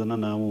ಅನ್ನೋದನ್ನು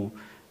ನಾವು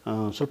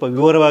ಸ್ವಲ್ಪ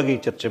ವಿವರವಾಗಿ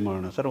ಚರ್ಚೆ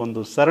ಮಾಡೋಣ ಸರ್. ಒಂದು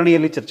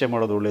ಸರಣಿಯಲ್ಲಿ ಚರ್ಚೆ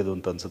ಮಾಡೋದು ಒಳ್ಳೆಯದು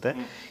ಅಂತ ಅನಿಸುತ್ತೆ.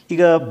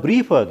 ಈಗ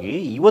ಬ್ರೀಫಾಗಿ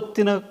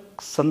ಇವತ್ತಿನ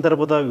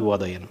ಸಂದರ್ಭದ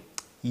ವಿವಾದ ಏನು,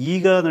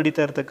 ಈಗ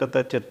ನಡೀತಾ ಇರತಕ್ಕಂಥ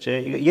ಚರ್ಚೆ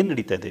ಈಗ ಏನು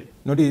ನಡೀತಾ ಇದೆ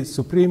ನೋಡಿ.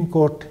 ಸುಪ್ರೀಂ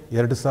ಕೋರ್ಟ್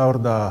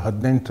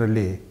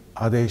 2018ರಲ್ಲಿ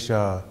ಆದೇಶ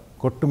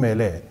ಕೊಟ್ಟ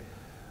ಮೇಲೆ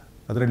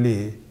ಅದರಲ್ಲಿ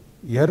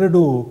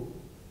 2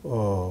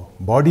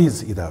 ಬಾಡೀಸ್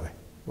ಇದ್ದಾವೆ.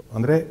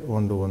 ಅಂದರೆ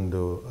ಒಂದು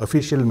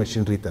ಅಫಿಷಿಯಲ್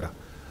ಮೆಷಿನರಿ ಥರ.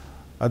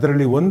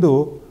 ಅದರಲ್ಲಿ ಒಂದು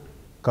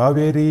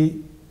ಕಾವೇರಿ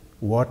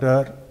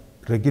ವಾಟರ್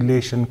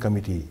ರೆಗ್ಯುಲೇಷನ್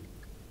ಕಮಿಟಿ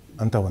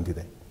ಅಂತ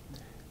ಒಂದಿದೆ.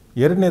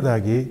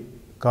 ಎರಡನೇದಾಗಿ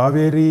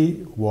ಕಾವೇರಿ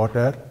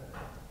ವಾಟರ್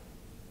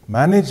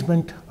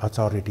ಮ್ಯಾನೇಜ್ಮೆಂಟ್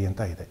ಅಥಾರಿಟಿ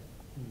ಅಂತ ಇದೆ.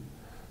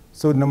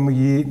 ಸೊ ನಮ್ಮ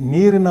ಈ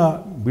ನೀರಿನ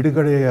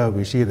ಬಿಡುಗಡೆಯ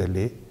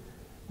ವಿಷಯದಲ್ಲಿ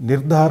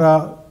ನಿರ್ಧಾರ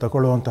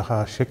ತಗೊಳ್ಳುವಂತಹ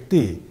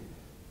ಶಕ್ತಿ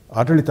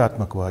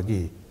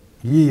ಆಡಳಿತಾತ್ಮಕವಾಗಿ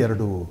ಈ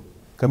 2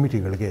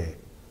 ಕಮಿಟಿಗಳಿಗೆ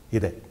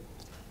ಇದೆ.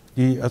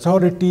 ಈ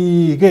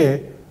ಅಥಾರಿಟಿಗೆ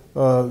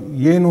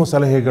ಏನು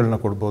ಸಲಹೆಗಳನ್ನ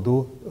ಕೊಡ್ಬೋದು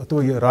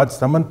ಅಥವಾ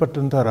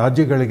ಸಂಬಂಧಪಟ್ಟಂಥ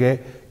ರಾಜ್ಯಗಳಿಗೆ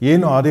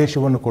ಏನು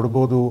ಆದೇಶವನ್ನು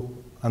ಕೊಡ್ಬೋದು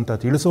ಅಂತ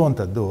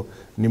ತಿಳಿಸುವಂಥದ್ದು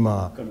ನಿಮ್ಮ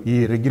ಈ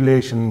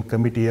ರೆಗ್ಯುಲೇಷನ್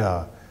ಕಮಿಟಿಯ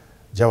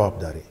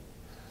ಜವಾಬ್ದಾರಿ.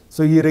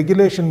 ಸೊ ಈ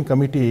ರೆಗ್ಯುಲೇಷನ್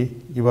ಕಮಿಟಿ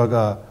ಇವಾಗ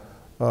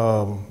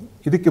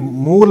ಇದಕ್ಕೆ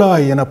ಮೂಲ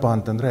ಏನಪ್ಪ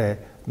ಅಂತಂದರೆ,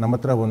 ನಮ್ಮ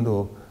ಹತ್ರ ಒಂದು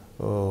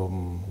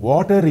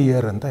ವಾಟರ್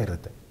ಇಯರ್ ಅಂತ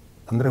ಇರುತ್ತೆ.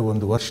 ಅಂದರೆ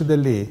ಒಂದು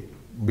ವರ್ಷದಲ್ಲಿ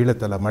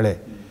ಬೀಳುತ್ತಲ್ಲ ಮಳೆ,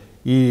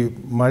 ಈ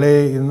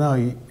ಮಳೆಯನ್ನು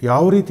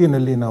ಯಾವ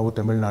ರೀತಿಯಲ್ಲಿ ನಾವು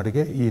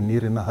ತಮಿಳುನಾಡಿಗೆ ಈ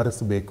ನೀರನ್ನು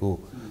ಹರಿಸಬೇಕು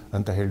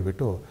ಅಂತ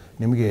ಹೇಳಿಬಿಟ್ಟು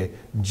ನಿಮಗೆ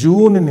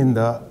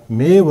ಜೂನಿನಿಂದ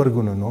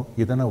ಮೇವರೆಗೂ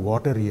ಇದನ್ನು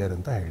ವಾಟರ್ ಇಯರ್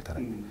ಅಂತ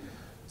ಹೇಳ್ತಾರೆ.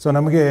 ಸೊ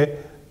ನಮಗೆ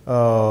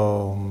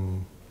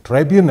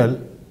ಟ್ರೈಬ್ಯುನಲ್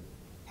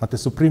ಮತ್ತು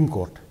ಸುಪ್ರೀಂ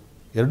ಕೋರ್ಟ್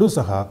ಎರಡೂ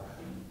ಸಹ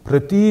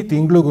ಪ್ರತಿ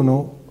ತಿಂಗಳಿಗೂ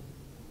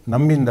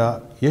ನಮ್ಮಿಂದ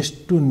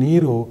ಎಷ್ಟು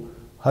ನೀರು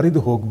ಹರಿದು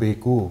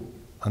ಹೋಗಬೇಕು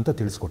ಅಂತ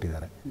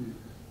ತಿಳಿಸ್ಕೊಟ್ಟಿದ್ದಾರೆ.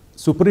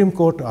 ಸುಪ್ರೀಂ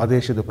ಕೋರ್ಟ್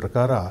ಆದೇಶದ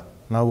ಪ್ರಕಾರ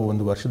ನಾವು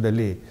ಒಂದು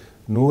ವರ್ಷದಲ್ಲಿ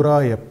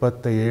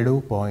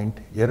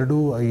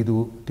 177.25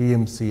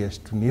 TMC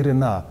ಅಷ್ಟು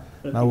ನೀರನ್ನು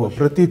ನಾವು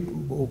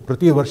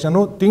ಪ್ರತಿ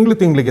ವರ್ಷವೂ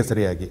ತಿಂಗಳಿಗೆ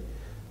ಸರಿಯಾಗಿ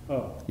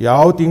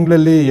ಯಾವ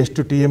ತಿಂಗಳಲ್ಲಿ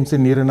ಎಷ್ಟು TMC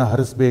ನೀರನ್ನು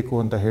ಹರಿಸಬೇಕು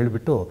ಅಂತ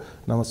ಹೇಳಿಬಿಟ್ಟು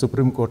ನಮ್ಮ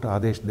ಸುಪ್ರೀಂ ಕೋರ್ಟ್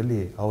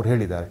ಆದೇಶದಲ್ಲಿ ಅವ್ರು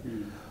ಹೇಳಿದ್ದಾರೆ.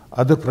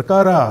 ಅದರ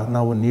ಪ್ರಕಾರ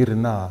ನಾವು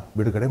ನೀರನ್ನು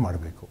ಬಿಡುಗಡೆ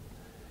ಮಾಡಬೇಕು.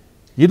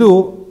 ಇದು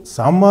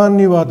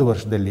ಸಾಮಾನ್ಯವಾದ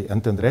ವರ್ಷದಲ್ಲಿ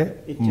ಅಂತಂದರೆ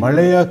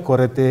ಮಳೆಯ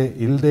ಕೊರತೆ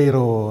ಇಲ್ಲದೆ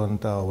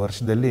ಇರೋವಂಥ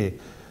ವರ್ಷದಲ್ಲಿ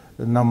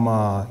ನಮ್ಮ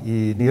ಈ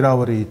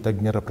ನೀರಾವರಿ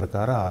ತಜ್ಞರ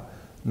ಪ್ರಕಾರ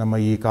ನಮ್ಮ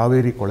ಈ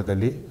ಕಾವೇರಿ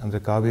ಕೊಳದಲ್ಲಿ ಅಂದರೆ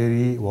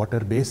ಕಾವೇರಿ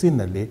ವಾಟರ್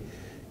ಬೇಸಿನ್ನಲ್ಲಿ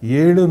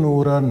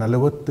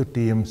 740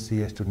 TMC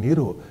ಅಷ್ಟು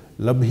ನೀರು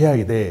ಲಭ್ಯ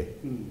ಇದೆ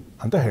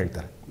ಅಂತ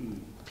ಹೇಳ್ತಾರೆ.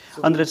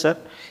 ಅಂದರೆ ಸರ್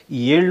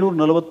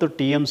 740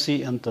 TMC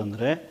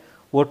ಅಂತಂದರೆ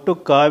ಒಟ್ಟು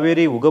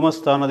ಕಾವೇರಿ ಉಗಮ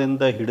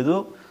ಸ್ಥಾನದಿಂದ ಹಿಡಿದು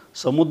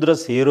ಸಮುದ್ರ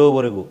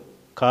ಸೇರೋವರೆಗೂ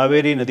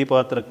ಕಾವೇರಿ ನದಿ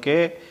ಪಾತ್ರಕ್ಕೆ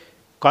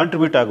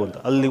ಕಾಂಟ್ರಿಬ್ಯೂಟ್ ಆಗುವಂಥ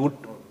ಅಲ್ಲಿ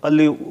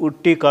ಅಲ್ಲಿ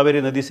ಹುಟ್ಟಿ ಕಾವೇರಿ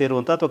ನದಿ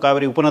ಸೇರುವಂಥ ಅಥವಾ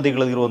ಕಾವೇರಿ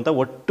ಉಪನದಿಗಳಿರುವಂಥ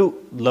ಒಟ್ಟು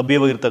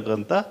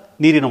ಲಭ್ಯವಾಗಿರ್ತಕ್ಕಂಥ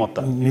ನೀರಿನ ಮೊತ್ತ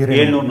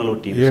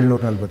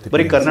 740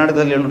 ಬರೀ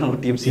ಕರ್ನಾಟಕದಲ್ಲಿ 740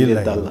 TMC ಇದೆ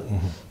ಅಂತ ಅಲ್ಲ.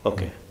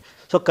 ಓಕೆ,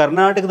 ಸೊ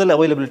ಕರ್ನಾಟಕದಲ್ಲಿ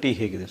ಅವೈಲಬಿಲಿಟಿ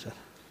ಹೇಗಿದೆ ಸರ್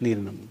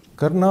ನೀರಿನ?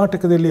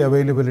 ಕರ್ನಾಟಕದಲ್ಲಿ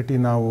ಅವೈಲಬಿಲಿಟಿ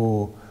ನಾವು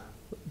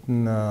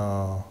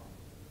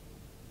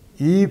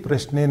ಈ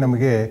ಪ್ರಶ್ನೆ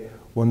ನಮಗೆ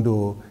ಒಂದು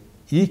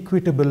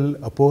ಈಕ್ವಿಟಬಲ್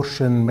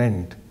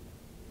ಅಪೋರ್ಷನ್ಮೆಂಟ್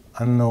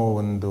ಅನ್ನೋ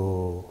ಒಂದು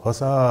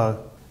ಹೊಸ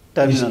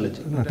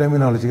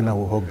ಟರ್ಮಿನಾಲಜಿಗೆ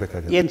ನಾವು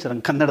ಹೋಗಬೇಕಾಗಿದೆ. ಏನು ಸರ್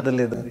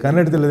ಕನ್ನಡದಲ್ಲಿ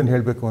ಅದನ್ನು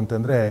ಹೇಳಬೇಕು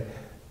ಅಂತಂದರೆ,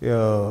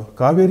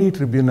 ಕಾವೇರಿ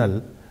ಟ್ರಿಬ್ಯುನಲ್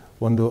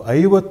ಒಂದು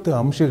 50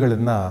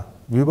 ಅಂಶಗಳನ್ನು,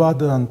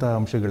 ವಿವಾದದಂಥ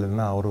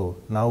ಅಂಶಗಳನ್ನು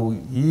ನಾವು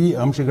ಈ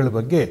ಅಂಶಗಳ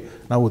ಬಗ್ಗೆ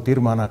ನಾವು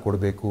ತೀರ್ಮಾನ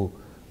ಕೊಡಬೇಕು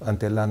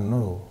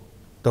ಅಂತೆಲ್ಲನೂ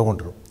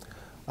ತಗೊಂಡ್ರು.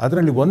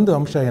 ಅದರಲ್ಲಿ ಒಂದು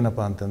ಅಂಶ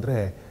ಏನಪ್ಪ ಅಂತಂದರೆ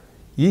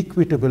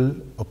ಈಕ್ವಿಟಬಲ್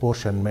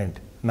ಅಪೋರ್ಷನ್ಮೆಂಟ್.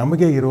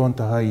 ನಮಗೆ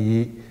ಇರುವಂತಹ ಈ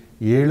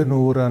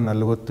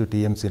 740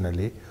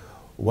 TMCನಲ್ಲಿ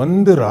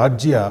ಒಂದು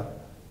ರಾಜ್ಯ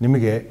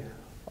ನಿಮಗೆ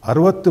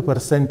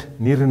 60%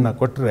 ನೀರನ್ನು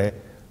ಕೊಟ್ಟರೆ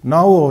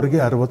ನಾವು ಅವರಿಗೆ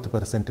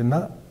 60%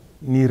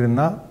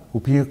 ನೀರನ್ನು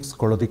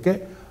ಉಪಯೋಗಿಸ್ಕೊಳ್ಳೋದಕ್ಕೆ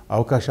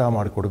ಅವಕಾಶ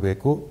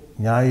ಮಾಡಿಕೊಡಬೇಕು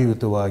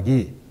ನ್ಯಾಯಯುತವಾಗಿ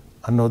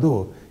ಅನ್ನೋದು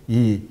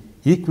ಈ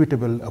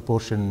ಈಕ್ವಿಟಬಲ್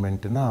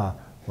ಅಪೋರ್ಷನ್ಮೆಂಟಿನ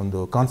ಒಂದು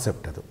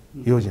ಕಾನ್ಸೆಪ್ಟ್, ಅದು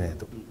ಯೋಜನೆ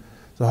ಅದು.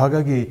 ಸೊ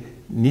ಹಾಗಾಗಿ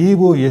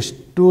ನೀವು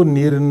ಎಷ್ಟು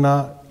ನೀರನ್ನು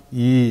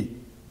ಈ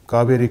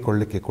ಕಾವೇರಿ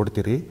ಕೊಳ್ಳಕ್ಕೆ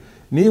ಕೊಡ್ತೀರಿ,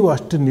 ನೀವು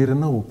ಅಷ್ಟು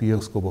ನೀರನ್ನು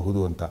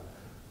ಉಪಯೋಗಿಸ್ಕೋಬಹುದು ಅಂತ.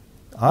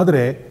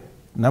 ಆದರೆ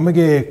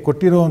ನಮಗೆ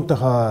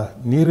ಕೊಟ್ಟಿರುವಂತಹ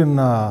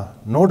ನೀರನ್ನು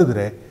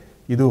ನೋಡಿದ್ರೆ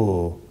ಇದು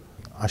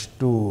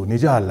ಅಷ್ಟು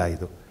ನಿಜ ಅಲ್ಲ.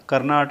 ಇದು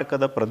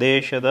ಕರ್ನಾಟಕದ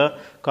ಪ್ರದೇಶದ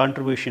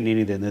ಕಾಂಟ್ರಿಬ್ಯೂಷನ್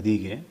ಏನಿದೆ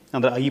ನದಿಗೆ,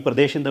 ಅಂದರೆ ಈ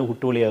ಪ್ರದೇಶದಿಂದ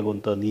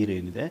ಹುಟ್ಟುವಳಿಯಾಗುವಂಥ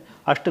ನೀರೇನಿದೆ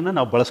ಅಷ್ಟನ್ನು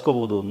ನಾವು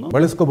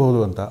ಬಳಸ್ಕೋಬಹುದು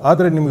ಅಂತ.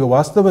 ಆದರೆ ನಿಮಗೆ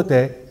ವಾಸ್ತವತೆ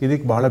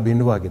ಇದಕ್ಕೆ ಬಹಳ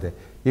ಭಿನ್ನವಾಗಿದೆ.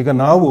 ಈಗ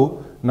ನಾವು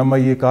ನಮ್ಮ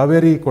ಈ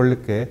ಕಾವೇರಿ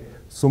ಕೊಳ್ಳಕ್ಕೆ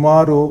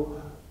ಸುಮಾರು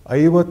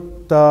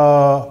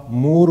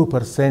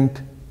 53%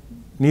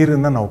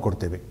 ನೀರನ್ನು ನಾವು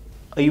ಕೊಡ್ತೇವೆ.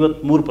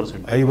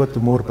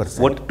 53%.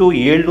 ಒಟ್ಟು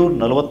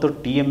 740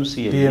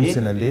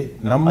 TMCನಲ್ಲಿ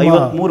ನಮ್ಮ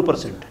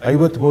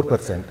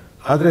 53%.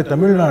 ಆದರೆ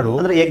ತಮಿಳುನಾಡು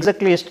ಅಂದರೆ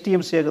ಎಕ್ಸಾಕ್ಟ್ಲಿ ಎಷ್ಟು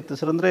TMC ಆಗುತ್ತೆ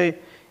ಸರ್? ಅಂದರೆ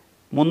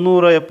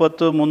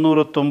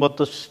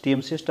 370-390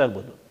 TMC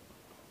ಎಷ್ಟಾಗ್ಬೋದು?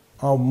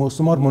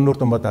 ಸುಮಾರು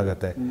 390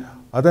 ಆಗುತ್ತೆ.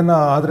 ಅದನ್ನು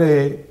ಆದರೆ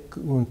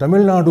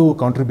ತಮಿಳುನಾಡು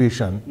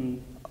ಕಾಂಟ್ರಿಬ್ಯೂಷನ್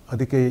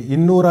ಅದಕ್ಕೆ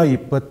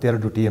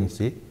 222 TMC,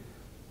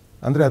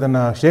 ಅಂದರೆ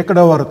ಅದನ್ನು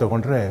ಶೇಕಡಾವಾರು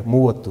ತಗೊಂಡ್ರೆ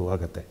 30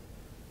 ಆಗುತ್ತೆ.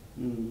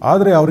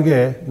 ಆದರೆ ಅವ್ರಿಗೆ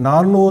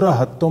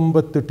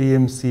 419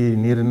 TMC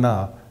ನೀರನ್ನು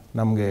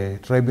ನಮಗೆ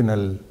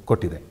ಟ್ರೈಬ್ಯುನಲ್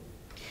ಕೊಟ್ಟಿದೆ.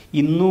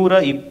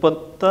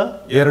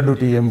 222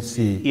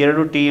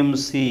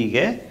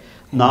 TMCಗೆ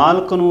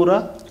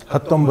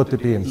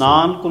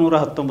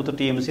 419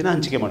 TMCನ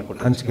ಹಂಚಿಕೆ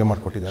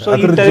ಮಾಡಿಕೊಟ್ಟಿದ್ದಾರೆ.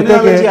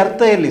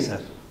 ಅರ್ಥ ಎಲ್ಲಿ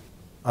ಸರ್?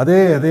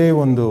 ಅದೇ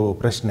ಒಂದು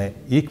ಪ್ರಶ್ನೆ.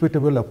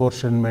 ಈಕ್ವಿಟಬಲ್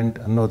ಅಪೋರ್ಷನ್ಮೆಂಟ್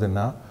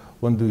ಅನ್ನೋದನ್ನು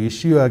ಒಂದು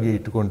ಇಶ್ಯೂ ಆಗಿ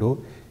ಇಟ್ಟುಕೊಂಡು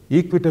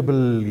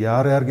ಈಕ್ವಿಟಬಲ್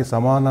ಯಾರ್ಯಾರಿಗೆ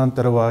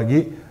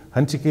ಸಮಾನಾಂತರವಾಗಿ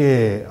ಹಂಚಿಕೆ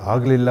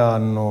ಆಗಲಿಲ್ಲ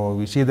ಅನ್ನೋ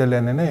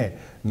ವಿಷಯದಲ್ಲೇನೆ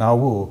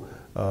ನಾವು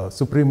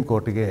ಸುಪ್ರೀಂ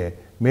ಕೋರ್ಟ್ಗೆ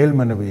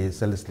ಮೇಲ್ಮನವಿ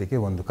ಸಲ್ಲಿಸಲಿಕ್ಕೆ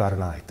ಒಂದು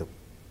ಕಾರಣ ಆಯಿತು.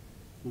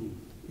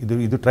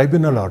 ಇದು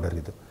ಟ್ರೈಬ್ಯುನಲ್ ಆರ್ಡರ್.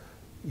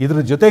 ಇದರ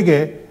ಜೊತೆಗೆ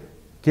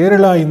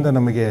ಕೇರಳದಿಂದ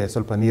ನಮಗೆ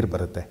ಸ್ವಲ್ಪ ನೀರು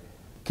ಬರುತ್ತೆ.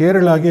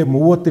 ಕೇರಳಗೆ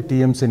 30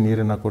 TMC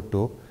ನೀರನ್ನು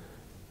ಕೊಟ್ಟು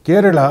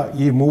ಕೇರಳ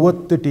ಈ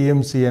 30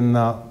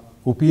 TMCಯನ್ನು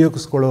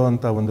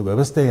ಉಪಯೋಗಿಸ್ಕೊಳ್ಳುವಂಥ ಒಂದು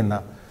ವ್ಯವಸ್ಥೆಯನ್ನು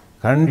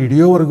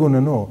ಕಂಡುಹಿಡಿಯೋವರೆಗೂ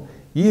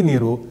ಈ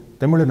ನೀರು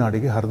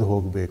ತಮಿಳುನಾಡಿಗೆ ಹರಿದು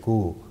ಹೋಗಬೇಕು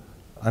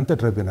ಅಂತ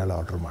ಟ್ರೈಬ್ಯುನಲ್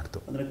ಆರ್ಡರ್ ಮಾಡ್ತು.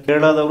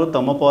 ಕೇರಳದವರು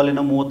ತಮ್ಮ ಪಾಲಿನ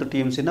 30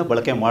 TMCನ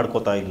ಬಳಕೆ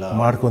ಮಾಡ್ಕೋತಾ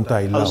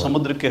ಇಲ್ಲ,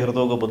 ಸಮುದ್ರಕ್ಕೆ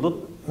ಹರಿದೋಗೋ ಬದಲು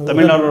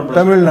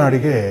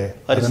ತಮಿಳುನಾಡಿಗೆ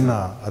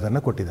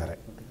ಅದನ್ನು ಕೊಟ್ಟಿದ್ದಾರೆ,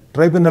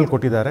 ಟ್ರೈಬ್ಯುನಲ್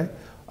ಕೊಟ್ಟಿದ್ದಾರೆ.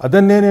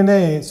 ಅದನ್ನೇನೇ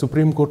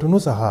ಸುಪ್ರೀಂ ಕೋರ್ಟೂ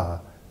ಸಹ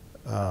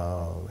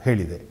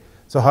ಹೇಳಿದೆ.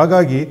 ಸೊ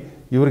ಹಾಗಾಗಿ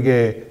ಇವರಿಗೆ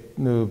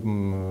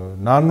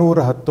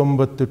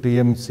 419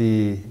 TMC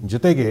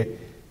ಜೊತೆಗೆ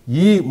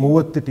ಈ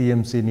 30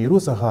 TMC ನೀರು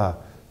ಸಹ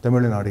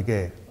ತಮಿಳುನಾಡಿಗೆ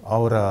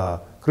ಅವರ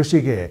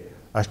ಕೃಷಿಗೆ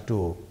ಅಷ್ಟು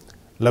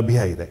ಲಭ್ಯ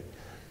ಇದೆ.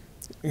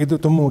 ಇದು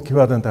ತುಂಬ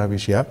ಮುಖ್ಯವಾದಂತಹ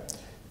ವಿಷಯ.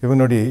 ಇವಾಗ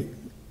ನೋಡಿ,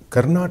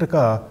 ಕರ್ನಾಟಕ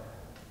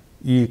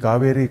ಈ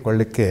ಕಾವೇರಿ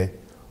ಕೊಳ್ಳಕ್ಕೆ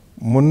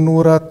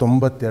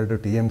 392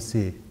 TMC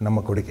ನಮ್ಮ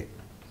ಕೊಡುಗೆ.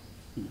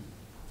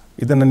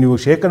 ಇದನ್ನು ನೀವು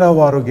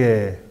ಶೇಕಡಾವಾರುಗೆ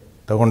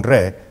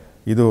ತಗೊಂಡ್ರೆ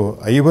ಇದು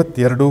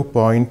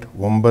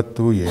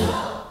 52.97,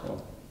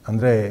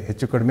 ಅಂದರೆ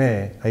ಹೆಚ್ಚು ಕಡಿಮೆ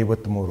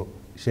 53,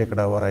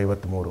 ಶೇಕಡಾವಾರು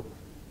 53.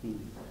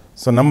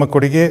 ಸೊ ನಮ್ಮ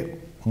ಕೊಡುಗೆ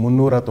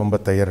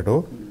 392,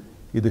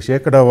 ಇದು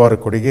ಶೇಕಡಾವಾರು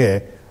ಕೊಡುಗೆ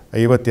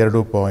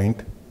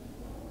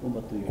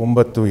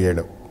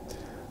 52.97.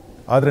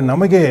 ಆದರೆ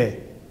ನಮಗೆ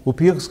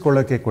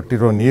ಉಪಯೋಗಿಸ್ಕೊಳ್ಳೋಕ್ಕೆ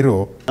ಕೊಟ್ಟಿರೋ ನೀರು,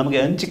 ನಮಗೆ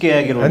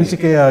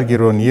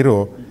ಹಂಚಿಕೆಯಾಗಿರೋ ನೀರು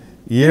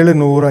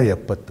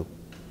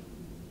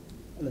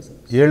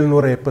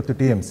 770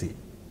 TMC.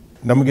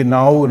 ನಮಗೆ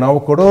ನಾವು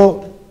ಕೊಡೋ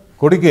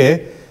ಕೊಡುಗೆ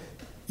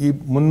ಈ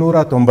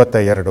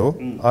 392,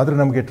 ಆದರೆ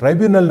ನಮಗೆ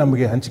ಟ್ರೈಬ್ಯುನಲ್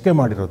ನಮಗೆ ಹಂಚಿಕೆ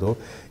ಮಾಡಿರೋದು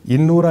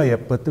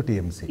 270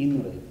 TMC.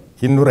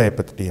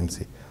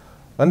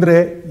 ಅಂದರೆ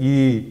ಈ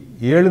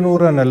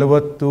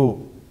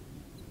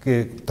 740ಕ್ಕೆ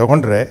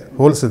ತಗೊಂಡ್ರೆ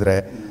ಹೋಲಿಸಿದ್ರೆ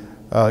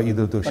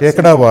ಇದು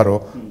ಶೇಕಡಾವಾರು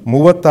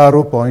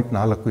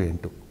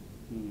 36.48.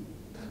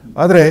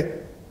 ಆದರೆ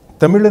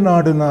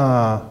ತಮಿಳುನಾಡಿನ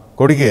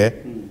ಕೊಡುಗೆ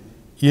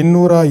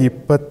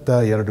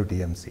 222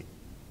 TMC.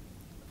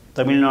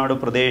 ತಮಿಳುನಾಡು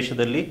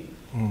ಪ್ರದೇಶದಲ್ಲಿ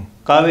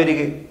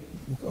ಕಾವೇರಿಗೆ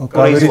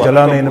ಕಾವೇರಿ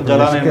ಜಲಾನಯನ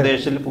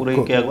ಪ್ರದೇಶದಲ್ಲಿ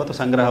ಪೂರೈಕೆಯಾಗುವ ಅಥವಾ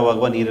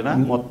ಸಂಗ್ರಹವಾಗುವ ನೀರಿನ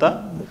ಮೊತ್ತ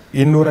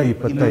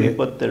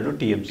 222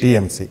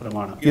 TMC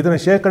ಪ್ರಮಾಣ. ಇದನ್ನು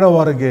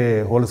ಶೇಕಡಾವಾರಿಗೆ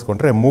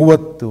ಹೋಲಿಸ್ಕೊಂಡ್ರೆ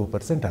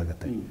 30%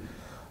 ಆಗುತ್ತೆ.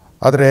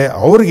 ಆದರೆ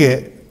ಅವರಿಗೆ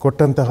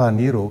ಕೊಟ್ಟಂತಹ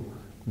ನೀರು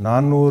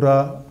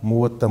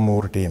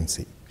 433 TMC,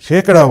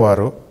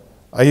 ಶೇಕಡಾವಾರು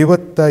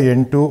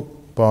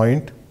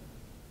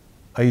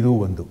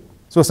 58.51.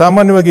 ಸೊ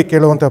ಸಾಮಾನ್ಯವಾಗಿ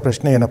ಕೇಳುವಂಥ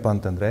ಪ್ರಶ್ನೆ ಏನಪ್ಪ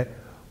ಅಂತಂದರೆ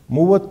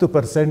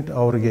 30%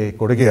 ಅವರಿಗೆ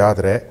ಕೊಡುಗೆ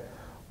ಆದರೆ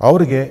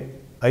ಅವರಿಗೆ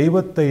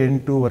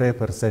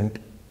 58.25%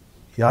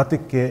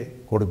 ಯಾತಕ್ಕೆ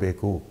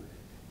ಕೊಡಬೇಕು?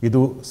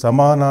 ಇದು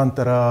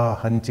ಸಮಾನಾಂತರ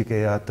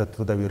ಹಂಚಿಕೆಯ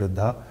ತತ್ವದ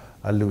ವಿರುದ್ಧ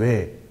ಅಲ್ಲವೇ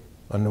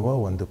ಅನ್ನುವ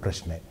ಒಂದು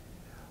ಪ್ರಶ್ನೆ.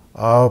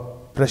 ಆ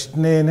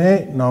ಪ್ರಶ್ನೆಯೇ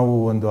ನಾವು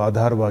ಒಂದು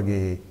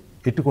ಆಧಾರವಾಗಿ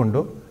ಇಟ್ಟುಕೊಂಡು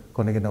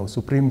ಕೊನೆಗೆ ನಾವು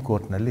ಸುಪ್ರೀಂ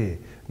ಕೋರ್ಟ್ನಲ್ಲಿ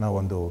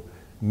ನಾವೊಂದು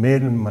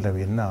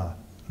ಮೇಲ್ಮನವಿಯನ್ನು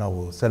ನಾವು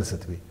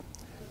ಸಲ್ಲಿಸಿದ್ವಿ.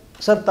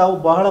 ಸರ್, ತಾವು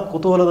ಬಹಳ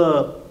ಕುತೂಹಲದ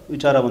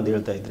ವಿಚಾರ ಒಂದು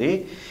ಹೇಳ್ತಾ ಇದ್ರಿ.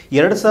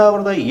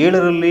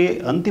 2007ರಲ್ಲಿ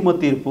ಅಂತಿಮ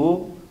ತೀರ್ಪು,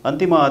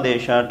 ಅಂತಿಮ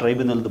ಆದೇಶ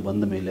ಟ್ರೈಬ್ಯುನಲ್ದು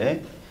ಬಂದ ಮೇಲೆ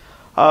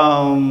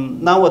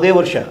ನಾವು ಅದೇ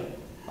ವರ್ಷ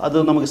ಅದು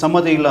ನಮಗೆ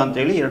ಸಮ್ಮತಿ ಇಲ್ಲ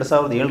ಅಂತೇಳಿ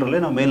 2007ರಲ್ಲೇ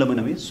ನಾವು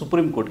ಮೇಲ್ಮನವಿ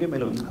ಸುಪ್ರೀಂ ಕೋರ್ಟ್ಗೆ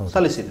ಮೇಲ್ಮನವಿ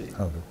ಸಲ್ಲಿಸಿದ್ವಿ.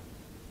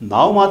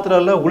 ನಾವು ಮಾತ್ರ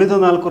ಅಲ್ಲ, ಉಳಿದ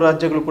 4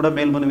 ರಾಜ್ಯಗಳು ಕೂಡ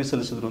ಮೇಲ್ಮನವಿ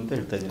ಸಲ್ಲಿಸಿದ್ರು ಅಂತ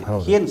ಹೇಳ್ತಾ ಇದ್ರಿ.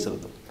 ಏನು ಸರ್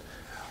ಅದು?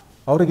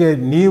 ಅವರಿಗೆ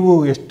ನೀವು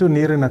ಎಷ್ಟು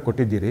ನೀರನ್ನು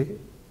ಕೊಟ್ಟಿದ್ದೀರಿ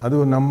ಅದು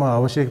ನಮ್ಮ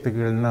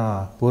ಅವಶ್ಯಕತೆಗಳನ್ನ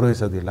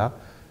ಪೂರೈಸೋದಿಲ್ಲ,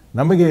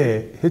 ನಮಗೆ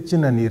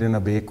ಹೆಚ್ಚಿನ ನೀರಿನ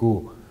ಬೇಕು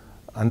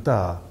ಅಂತ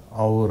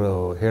ಅವರು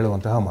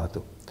ಹೇಳುವಂತಹ ಮಾತು.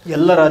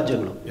 ಎಲ್ಲ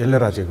ರಾಜ್ಯಗಳು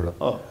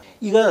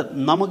ಈಗ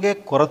ನಮಗೆ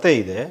ಕೊರತೆ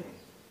ಇದೆ.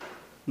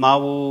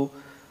 ನಾವು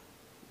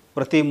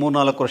ಪ್ರತಿ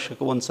 3-4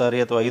 ವರ್ಷಕ್ಕೆ ಒಂದು ಸಾರಿ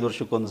ಅಥವಾ 5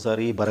 ವರ್ಷಕ್ಕೊಂದು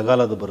ಸಾರಿ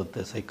ಬರಗಾಲದ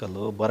ಬರುತ್ತೆ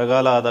ಸೈಕಲ್ಲು.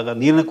 ಬರಗಾಲ ಆದಾಗ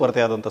ನೀರಿನ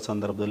ಕೊರತೆ ಆದಂಥ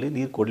ಸಂದರ್ಭದಲ್ಲಿ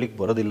ನೀರು ಕೊಡ್ಲಿಕ್ಕೆ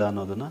ಬರೋದಿಲ್ಲ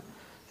ಅನ್ನೋದನ್ನು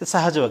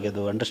ಸಹಜವಾಗಿ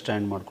ಅದು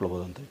ಅಂಡರ್ಸ್ಟ್ಯಾಂಡ್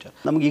ಮಾಡ್ಕೊಳ್ಬೋದು ಅಂತ ವಿಚಾರ.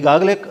 ನಮ್ಗೆ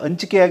ಈಗಾಗಲೇ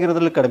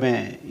ಹಂಚಿಕೆಯಾಗಿರೋದ್ರಲ್ಲಿ ಕಡಿಮೆ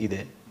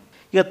ಇದೆ.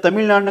 ಈಗ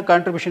ತಮಿಳ್ನಾಡಿನ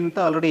ಕಾಂಟ್ರಿಬ್ಯೂಷನ್ಗಿಂತ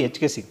ಆಲ್ರೆಡಿ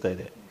ಹೆಚ್ಚಿಗೆ ಸಿಗ್ತಾ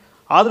ಇದೆ.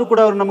 ಆದರೂ ಕೂಡ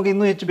ಅವ್ರು ನಮಗೆ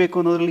ಇನ್ನೂ ಹೆಚ್ಚು ಬೇಕು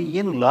ಅನ್ನೋದ್ರಲ್ಲಿ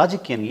ಏನು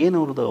ಲಾಜಿಕ್, ಏನು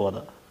ಅವ್ರದ್ದು ವಾದ?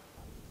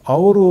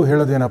 ಅವರು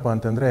ಹೇಳೋದೇನಪ್ಪ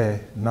ಅಂತಂದರೆ,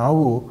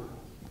 ನಾವು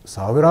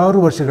ಸಾವಿರಾರು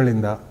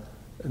ವರ್ಷಗಳಿಂದ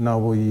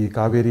ನಾವು ಈ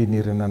ಕಾವೇರಿ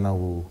ನೀರನ್ನು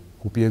ನಾವು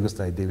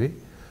ಉಪಯೋಗಿಸ್ತಾ ಇದ್ದೀವಿ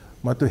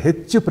ಮತ್ತು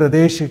ಹೆಚ್ಚು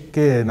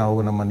ಪ್ರದೇಶಕ್ಕೆ ನಾವು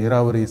ನಮ್ಮ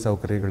ನೀರಾವರಿ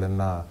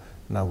ಸೌಕರ್ಯಗಳನ್ನು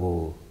ನಾವು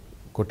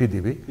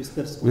ಕೊಟ್ಟಿದ್ದೀವಿ,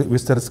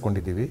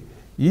 ವಿಸ್ತರಿಸ್ಕೊಂಡಿದ್ದೀವಿ.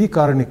 ಈ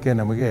ಕಾರಣಕ್ಕೆ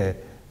ನಮಗೆ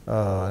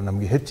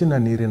ಹೆಚ್ಚಿನ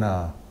ನೀರಿನ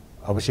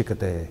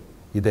ಅವಶ್ಯಕತೆ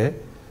ಇದೆ.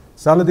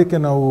 ಸಾಲದಕ್ಕೆ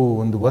ನಾವು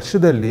ಒಂದು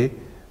ವರ್ಷದಲ್ಲಿ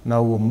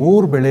ನಾವು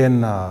 3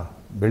 ಬೆಳೆಯನ್ನು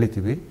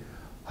ಬೆಳಿತೀವಿ.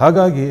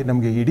 ಹಾಗಾಗಿ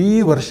ನಮಗೆ ಇಡೀ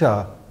ವರ್ಷ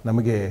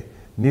ನಮಗೆ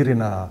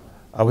ನೀರಿನ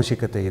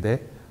ಅವಶ್ಯಕತೆ ಇದೆ.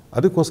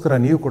 ಅದಕ್ಕೋಸ್ಕರ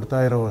ನೀವು ಕೊಡ್ತಾ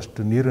ಇರೋ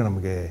ಅಷ್ಟು ನೀರು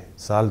ನಮಗೆ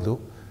ಸಾಲದು.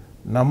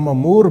 ನಮ್ಮ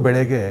 3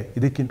 ಬೆಳೆಗೆ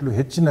ಇದಕ್ಕಿಂತಲೂ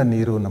ಹೆಚ್ಚಿನ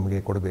ನೀರು ನಮಗೆ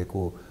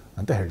ಕೊಡಬೇಕು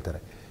ಅಂತ ಹೇಳ್ತಾರೆ.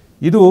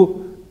 ಇದು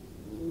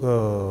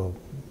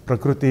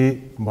ಪ್ರಕೃತಿ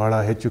ಭಾಳ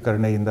ಹೆಚ್ಚು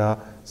ಕರುಣೆಯಿಂದ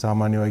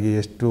ಸಾಮಾನ್ಯವಾಗಿ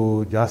ಎಷ್ಟು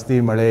ಜಾಸ್ತಿ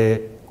ಮಳೆ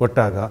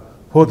ಕೊಟ್ಟಾಗ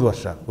ಹೋದ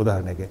ವರ್ಷ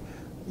ಉದಾಹರಣೆಗೆ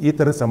ಈ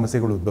ಥರ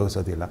ಸಮಸ್ಯೆಗಳು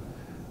ಉದ್ಭವಿಸೋದಿಲ್ಲ.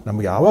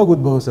 ನಮಗೆ ಯಾವಾಗ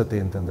ಉದ್ಭವಿಸುತ್ತೆ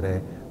ಅಂತಂದರೆ,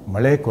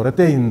 ಮಳೆ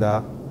ಕೊರತೆಯಿಂದ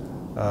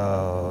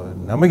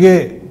ನಮಗೆ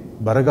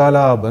ಬರಗಾಲ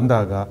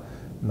ಬಂದಾಗ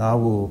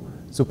ನಾವು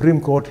ಸುಪ್ರೀಂ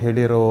ಕೋರ್ಟ್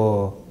ಹೇಳಿರೋ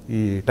ಈ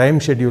ಟೈಮ್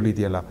ಶೆಡ್ಯೂಲ್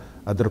ಇದೆಯಲ್ಲ,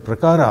 ಅದರ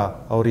ಪ್ರಕಾರ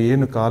ಅವರು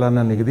ಏನು ಕಾಲನ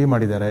ನಿಗದಿ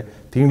ಮಾಡಿದ್ದಾರೆ,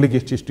 ತಿಂಗಳಿಗೆ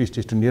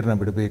ಇಷ್ಟಿಷ್ಟು ನೀರನ್ನ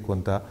ಬಿಡಬೇಕು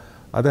ಅಂತ,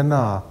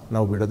 ಅದನ್ನು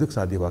ನಾವು ಬಿಡೋದಕ್ಕೆ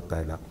ಸಾಧ್ಯವಾಗ್ತಾ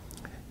ಇಲ್ಲ.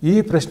 ಈ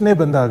ಪ್ರಶ್ನೆ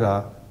ಬಂದಾಗ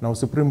ನಾವು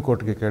ಸುಪ್ರೀಂ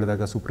ಕೋರ್ಟ್ಗೆ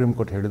ಕೇಳಿದಾಗ ಸುಪ್ರೀಂ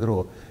ಕೋರ್ಟ್ ಹೇಳಿದರು,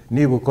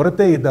 ನೀವು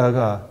ಕೊರತೆ ಇದ್ದಾಗ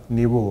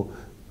ನೀವು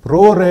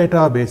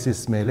ಪ್ರೋರೇಟಾ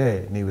ಬೇಸಿಸ್ ಮೇಲೆ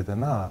ನೀವು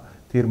ಇದನ್ನು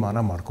ತೀರ್ಮಾನ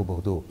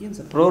ಮಾಡ್ಕೋಬಹುದು.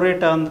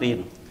 ಪ್ರೋರೇಟಾ ಅಂದರೆ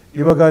ಏನು?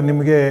 ಇವಾಗ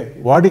ನಿಮಗೆ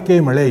ವಾಡಿಕೆ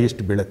ಮಳೆ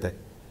ಎಷ್ಟು ಬೀಳುತ್ತೆ,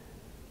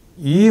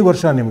 ಈ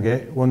ವರ್ಷ ನಿಮಗೆ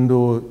ಒಂದು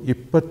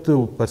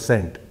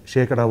 20%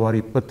 ಶೇಕಡಾವಾರು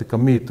 20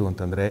 ಕಮ್ಮಿ ಇತ್ತು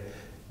ಅಂತಂದರೆ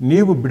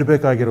ನೀವು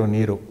ಬಿಡಬೇಕಾಗಿರೋ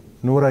ನೀರು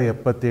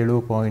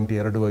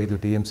 177.25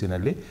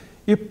 TMCನಲ್ಲಿ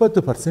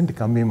 20%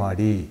 ಕಮ್ಮಿ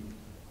ಮಾಡಿ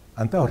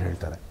ಅಂತ ಅವ್ರು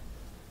ಹೇಳ್ತಾರೆ.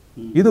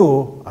 ಇದು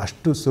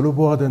ಅಷ್ಟು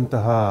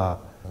ಸುಲಭವಾದಂತಹ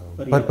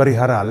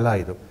ಪರಿಹಾರ ಅಲ್ಲ.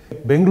 ಇದು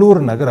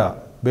ಬೆಂಗಳೂರು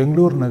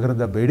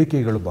ನಗರದ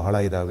ಬೇಡಿಕೆಗಳು ಬಹಳ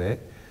ಇದ್ದಾವೆ.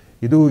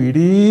 ಇದು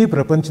ಇಡೀ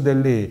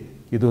ಪ್ರಪಂಚದಲ್ಲಿ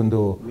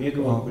ಇದೊಂದು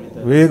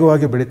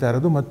ವೇಗವಾಗಿ ಬೆಳೀತಾ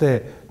ಇರೋದು. ಮತ್ತು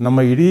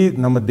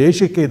ನಮ್ಮ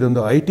ದೇಶಕ್ಕೆ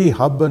ಇದೊಂದು IT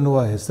ಹಬ್ ಅನ್ನುವ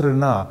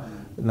ಹೆಸರನ್ನು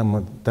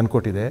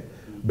ತಂದುಕೊಟ್ಟಿದೆ.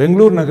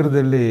 ಬೆಂಗಳೂರು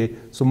ನಗರದಲ್ಲಿ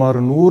ಸುಮಾರು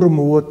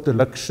 130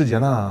 ಲಕ್ಷ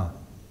ಜನ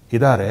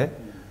ಇದ್ದಾರೆ.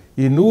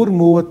 ಈ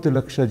 130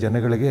 ಲಕ್ಷ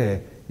ಜನಗಳಿಗೆ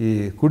ಈ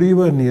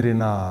ಕುಡಿಯುವ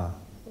ನೀರಿನ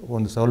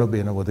ಒಂದು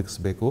ಸೌಲಭ್ಯವನ್ನು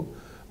ಒದಗಿಸಬೇಕು.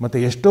 ಮತ್ತು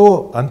ಎಷ್ಟೋ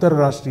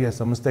ಅಂತಾರಾಷ್ಟ್ರೀಯ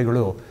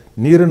ಸಂಸ್ಥೆಗಳು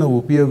ನೀರಿನ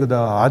ಉಪಯೋಗದ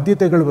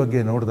ಆದ್ಯತೆಗಳ ಬಗ್ಗೆ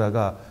ನೋಡಿದಾಗ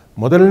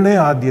ಮೊದಲನೇ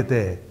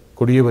ಆದ್ಯತೆ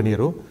ಕುಡಿಯುವ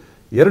ನೀರು,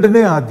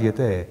 ಎರಡನೇ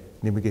ಆದ್ಯತೆ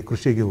ನಿಮಗೆ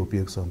ಕೃಷಿಗೆ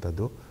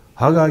ಉಪಯೋಗಿಸುವಂಥದ್ದು.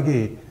 ಹಾಗಾಗಿ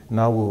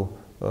ನಾವು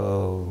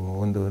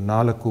ಒಂದು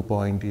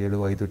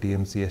 4.75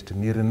 TMC ಅಷ್ಟು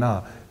ನೀರನ್ನು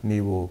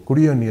ನೀವು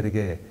ಕುಡಿಯೋ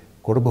ನೀರಿಗೆ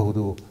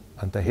ಕೊಡಬಹುದು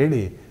ಅಂತ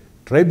ಹೇಳಿ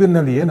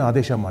ಟ್ರೈಬ್ಯುನಲ್ ಏನು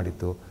ಆದೇಶ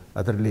ಮಾಡಿತ್ತು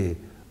ಅದರಲ್ಲಿ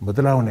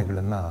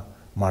ಬದಲಾವಣೆಗಳನ್ನು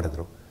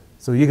ಮಾಡಿದ್ರು.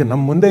 ಸೊ ಈಗ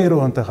ನಮ್ಮ ಮುಂದೆ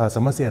ಇರುವಂತಹ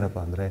ಸಮಸ್ಯೆ ಏನಪ್ಪ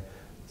ಅಂದರೆ,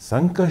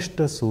 ಸಂಕಷ್ಟ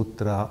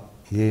ಸೂತ್ರ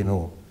ಏನು,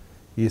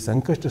 ಈ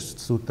ಸಂಕಷ್ಟ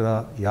ಸೂತ್ರ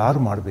ಯಾರು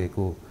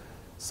ಮಾಡಬೇಕು,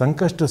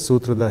 ಸಂಕಷ್ಟ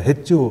ಸೂತ್ರದ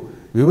ಹೆಚ್ಚು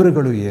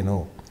ವಿವರಗಳು ಏನು,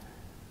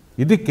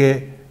 ಇದಕ್ಕೆ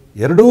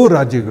ಎರಡೂ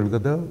ರಾಜ್ಯಗಳ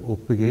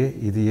ಒಪ್ಪಿಗೆ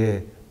ಇದೆಯೇ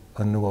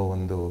ಅನ್ನುವ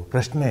ಒಂದು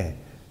ಪ್ರಶ್ನೆ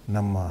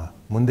ನಮ್ಮ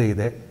ಮುಂದೆ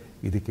ಇದೆ.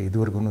 ಇದಕ್ಕೆ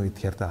ಇದುವರೆಗೂ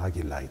ಇತ್ಯರ್ಥ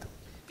ಆಗಿಲ್ಲ.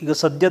 ಈಗ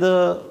ಸದ್ಯದ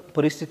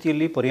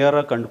ಪರಿಸ್ಥಿತಿಯಲ್ಲಿ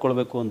ಪರಿಹಾರ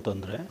ಕಂಡುಕೊಳ್ಬೇಕು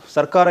ಅಂತಂದರೆ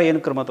ಸರ್ಕಾರ ಏನು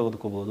ಕ್ರಮ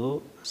ತೆಗೆದುಕೋಬೋದು,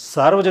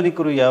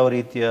 ಸಾರ್ವಜನಿಕರು ಯಾವ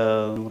ರೀತಿಯ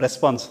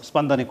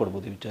ಸ್ಪಂದನೆ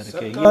ಕೊಡ್ಬೋದು ಈ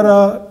ವಿಚಾರಕ್ಕೆ? ಸರ್ಕಾರ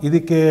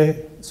ಇದಕ್ಕೆ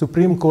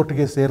ಸುಪ್ರೀಂ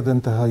ಕೋರ್ಟ್ಗೆ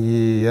ಸೇರಿದಂತಹ ಈ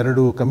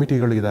 2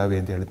 ಕಮಿಟಿಗಳು ಇದ್ದಾವೆ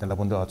ಅಂತ ಹೇಳ್ತಲ್ಲ,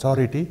 ಒಂದು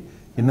ಅಥಾರಿಟಿ,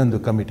 ಇನ್ನೊಂದು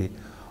ಕಮಿಟಿ.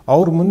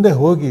 ಅವ್ರ ಮುಂದೆ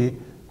ಹೋಗಿ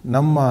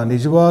ನಮ್ಮ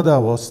ನಿಜವಾದ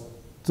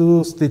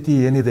ವಸ್ತುಸ್ಥಿತಿ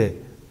ಏನಿದೆ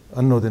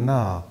ಅನ್ನೋದನ್ನು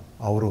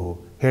ಅವರು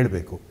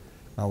ಹೇಳಬೇಕು.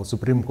 ನಾವು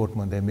ಸುಪ್ರೀಂ ಕೋರ್ಟ್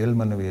ಮುಂದೆ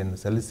ಮೇಲ್ಮನವಿಯನ್ನು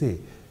ಸಲ್ಲಿಸಿ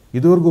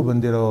ಇದುವರೆಗೂ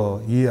ಬಂದಿರೋ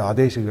ಈ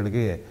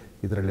ಆದೇಶಗಳಿಗೆ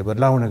ಇದರಲ್ಲಿ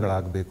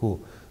ಬದಲಾವಣೆಗಳಾಗಬೇಕು,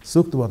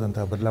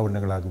 ಸೂಕ್ತವಾದಂತಹ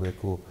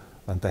ಬದಲಾವಣೆಗಳಾಗಬೇಕು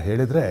ಅಂತ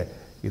ಹೇಳಿದರೆ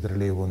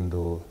ಇದರಲ್ಲಿ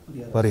ಒಂದು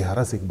ಪರಿಹಾರ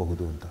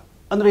ಸಿಗಬಹುದು ಅಂತ.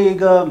 ಅಂದರೆ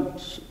ಈಗ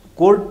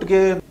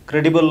ಕೋರ್ಟ್ಗೆ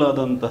ಕ್ರೆಡಿಬಲ್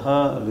ಆದಂತಹ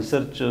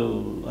ರಿಸರ್ಚ್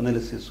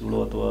ಅನಾಲಿಸಿಸ್ಗಳು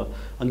ಅಥವಾ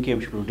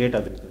ಅಂಕಿಅಂಶಗಳು,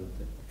 ಡೇಟಾ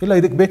ಬೇಕಾಗುತ್ತೆ. ಇಲ್ಲ,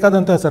 ಇದಕ್ಕೆ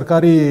ಬೇಕಾದಂತಹ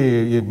ಸರ್ಕಾರಿ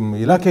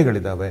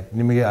ಇಲಾಖೆಗಳಿದ್ದಾವೆ.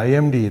 ನಿಮಗೆ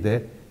IMD ಇದೆ,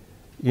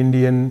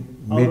 ಇಂಡಿಯನ್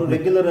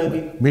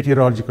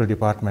ಮೀಟಿಯರಾಲಜಿಕಲ್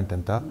ಡಿಪಾರ್ಟ್ಮೆಂಟ್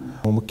ಅಂತ.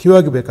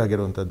 ಮುಖ್ಯವಾಗಿ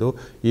ಬೇಕಾಗಿರುವಂಥದ್ದು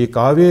ಈ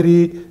ಕಾವೇರಿ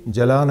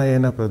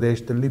ಜಲಾನಯನ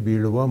ಪ್ರದೇಶದಲ್ಲಿ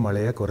ಬೀಳುವ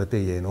ಮಳೆಯ ಕೊರತೆ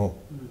ಏನು.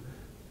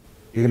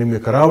 ಈಗ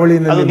ನಿಮಗೆ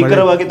ಕರಾವಳಿನಲ್ಲಿ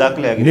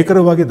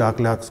ನಿಖರವಾಗಿ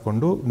ದಾಖಲೆ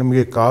ಹಾಕಿಸ್ಕೊಂಡು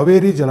ನಿಮಗೆ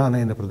ಕಾವೇರಿ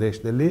ಜಲಾನಯನ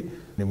ಪ್ರದೇಶದಲ್ಲಿ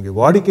ನಿಮಗೆ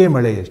ವಾಡಿಕೆ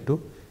ಮಳೆ ಎಷ್ಟು,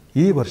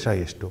 ಈ ವರ್ಷ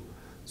ಎಷ್ಟು,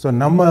 ಸೊ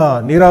ನಮ್ಮ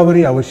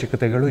ನೀರಾವರಿ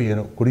ಅವಶ್ಯಕತೆಗಳು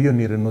ಏನು, ಕುಡಿಯೋ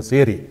ನೀರನ್ನು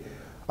ಸೇರಿ,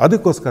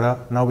 ಅದಕ್ಕೋಸ್ಕರ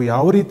ನಾವು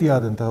ಯಾವ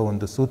ರೀತಿಯಾದಂತಹ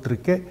ಒಂದು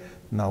ಸೂತ್ರಕ್ಕೆ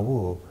ನಾವು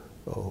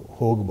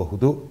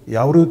ಹೋಗಬಹುದು,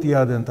 ಯಾವ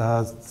ರೀತಿಯಾದಂತಹ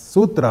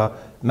ಸೂತ್ರ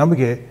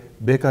ನಮಗೆ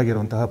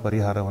ಬೇಕಾಗಿರುವಂತಹ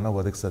ಪರಿಹಾರವನ್ನು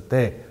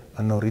ಒದಗಿಸುತ್ತೆ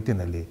ಅನ್ನೋ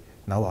ರೀತಿಯಲ್ಲಿ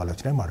ನಾವು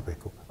ಆಲೋಚನೆ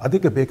ಮಾಡಬೇಕು.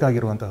 ಅದಕ್ಕೆ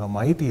ಬೇಕಾಗಿರುವಂತಹ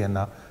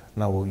ಮಾಹಿತಿಯನ್ನು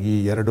ನಾವು ಈ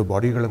 2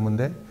 ಬಾಡಿಗಳ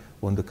ಮುಂದೆ,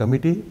 ಒಂದು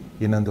ಕಮಿಟಿ,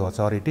 ಇನ್ನೊಂದು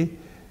ಅಥಾರಿಟಿ,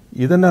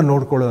 ಇದನ್ನು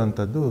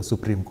ನೋಡ್ಕೊಳ್ಳುವಂಥದ್ದು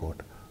ಸುಪ್ರೀಂ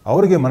ಕೋರ್ಟ್.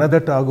 ಅವರಿಗೆ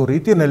ಮನದಟ್ಟ ಆಗೋ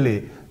ರೀತಿಯಲ್ಲಿ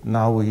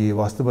ನಾವು ಈ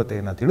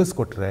ವಾಸ್ತವತೆಯನ್ನು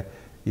ತಿಳಿಸ್ಕೊಟ್ರೆ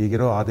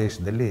ಈಗಿರೋ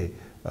ಆದೇಶದಲ್ಲಿ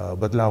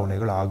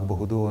ಬದಲಾವಣೆಗಳು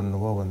ಆಗಬಹುದು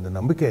ಅನ್ನುವ ಒಂದು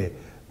ನಂಬಿಕೆ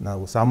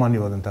ನಾವು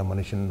ಸಾಮಾನ್ಯವಾದಂಥ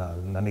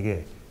ನನಗೆ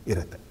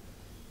ಇರುತ್ತೆ.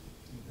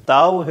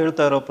 ತಾವು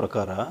ಹೇಳ್ತಾ ಇರೋ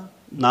ಪ್ರಕಾರ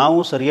ನಾವು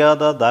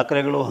ಸರಿಯಾದ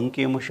ದಾಖಲೆಗಳು,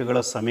 ಅಂಕಿಅಂಶಗಳ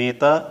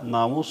ಸಮೇತ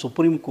ನಾವು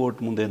ಸುಪ್ರೀಂ ಕೋರ್ಟ್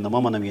ಮುಂದೆ ನಮ್ಮ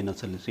ಮನವಿಯನ್ನು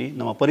ಸಲ್ಲಿಸಿ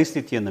ನಮ್ಮ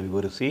ಪರಿಸ್ಥಿತಿಯನ್ನು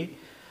ವಿವರಿಸಿ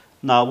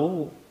ನಾವು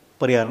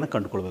ಪರಿಹಾರನ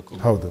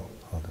ಕಂಡುಕೊಳ್ಬೇಕು. ಹೌದು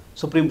ಹೌದು,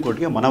 ಸುಪ್ರೀಂ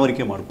ಕೋರ್ಟ್ಗೆ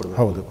ಮನವರಿಕೆ ಮಾಡಿಕೊಡ್ಬೇಕು.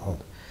 ಹೌದು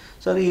ಹೌದು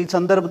ಸರ್, ಈ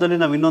ಸಂದರ್ಭದಲ್ಲಿ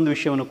ನಾವು ಇನ್ನೊಂದು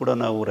ವಿಷಯವನ್ನು ಕೂಡ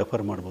ನಾವು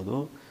ರೆಫರ್ ಮಾಡ್ಬೋದು.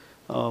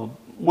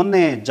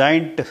 ಮೊನ್ನೆ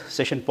ಜಾಯಿಂಟ್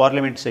ಸೆಷನ್,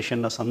 ಪಾರ್ಲಿಮೆಂಟ್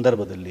ಸೆಷನ್ನ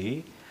ಸಂದರ್ಭದಲ್ಲಿ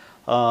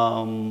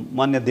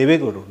ಮಾನ್ಯ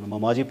ದೇವೇಗೌಡರು, ನಮ್ಮ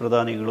ಮಾಜಿ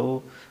ಪ್ರಧಾನಿಗಳು,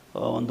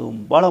 ಒಂದು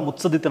ಭಾಳ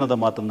ಮುತ್ಸದ್ದಿತನದ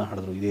ಮಾತನ್ನು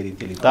ಹಾಡಿದ್ರು. ಇದೇ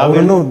ರೀತಿಯಲ್ಲಿ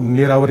ತಾವೇನು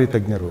ನೀರಾವರಿ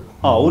ತಜ್ಞರು,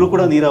 ಅವರು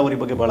ಕೂಡ ನೀರಾವರಿ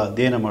ಬಗ್ಗೆ ಭಾಳ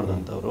ಅಧ್ಯಯನ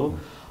ಮಾಡಿದಂಥವ್ರು.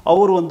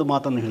 ಅವರು ಒಂದು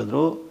ಮಾತನ್ನು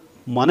ಹೇಳಿದ್ರು,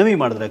 ಮನವಿ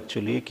ಮಾಡಿದ್ರು,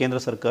 ಆ್ಯಕ್ಚುಲಿ ಕೇಂದ್ರ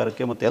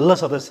ಸರ್ಕಾರಕ್ಕೆ ಮತ್ತು ಎಲ್ಲ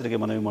ಸದಸ್ಯರಿಗೆ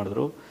ಮನವಿ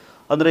ಮಾಡಿದ್ರು.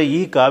 ಅಂದರೆ ಈ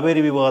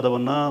ಕಾವೇರಿ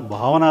ವಿವಾದವನ್ನು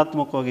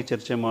ಭಾವನಾತ್ಮಕವಾಗಿ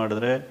ಚರ್ಚೆ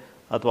ಮಾಡಿದ್ರೆ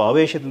ಅಥವಾ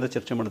ಆವೇಶದಿಂದ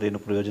ಚರ್ಚೆ ಮಾಡಿದ್ರೆ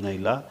ಏನು ಪ್ರಯೋಜನ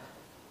ಇಲ್ಲ.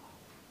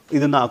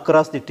 ಇದನ್ನು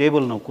ಅಕ್ರಾಸ್ ದಿ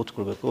ಟೇಬಲ್ ನಾವು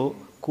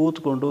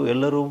ಕೂತ್ಕೊಂಡು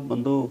ಎಲ್ಲರೂ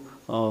ಒಂದು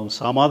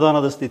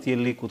ಸಮಾಧಾನದ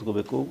ಸ್ಥಿತಿಯಲ್ಲಿ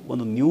ಕೂತ್ಕೋಬೇಕು.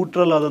 ಒಂದು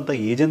ನ್ಯೂಟ್ರಲ್ ಆದಂಥ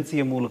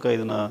ಏಜೆನ್ಸಿಯ ಮೂಲಕ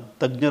ಇದನ್ನು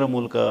ತಜ್ಞರ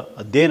ಮೂಲಕ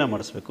ಅಧ್ಯಯನ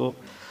ಮಾಡಿಸ್ಬೇಕು.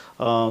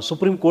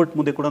 ಸುಪ್ರೀಂ ಕೋರ್ಟ್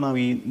ಮುಂದೆ ಕೂಡ ನಾವು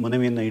ಈ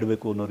ಮನವಿಯನ್ನು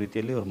ಇಡಬೇಕು ಅನ್ನೋ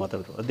ರೀತಿಯಲ್ಲಿ ಅವರು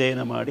ಮಾತಾಡಿದ್ರು.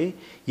 ಅಧ್ಯಯನ ಮಾಡಿ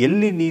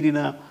ಎಲ್ಲಿ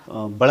ನೀರಿನ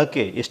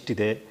ಬಳಕೆ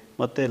ಎಷ್ಟಿದೆ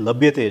ಮತ್ತು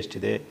ಲಭ್ಯತೆ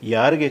ಎಷ್ಟಿದೆ,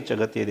 ಯಾರಿಗೆ ಹೆಚ್ಚು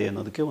ಅಗತ್ಯ ಇದೆ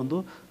ಅನ್ನೋದಕ್ಕೆ ಒಂದು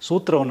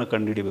ಸೂತ್ರವನ್ನು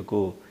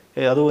ಕಂಡುಹಿಡಿಬೇಕು.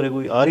 ಅದುವರೆಗೂ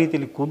ಆ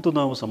ರೀತಿಯಲ್ಲಿ ಕೂತು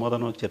ನಾವು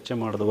ಸಮಾಧಾನವಾಗಿ ಚರ್ಚೆ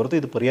ಮಾಡೋದು ಹೊರತು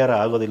ಇದು ಪರಿಹಾರ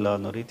ಆಗೋದಿಲ್ಲ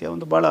ಅನ್ನೋ ರೀತಿಯ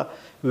ಒಂದು ಭಾಳ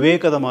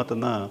ವಿವೇಕದ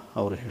ಮಾತನ್ನು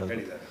ಅವರು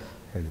ಹೇಳಿದ್ದಾರೆ.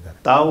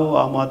 ತಾವು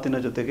ಆ ಮಾತಿನ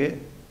ಜೊತೆಗೆ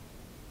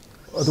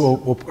ಅದು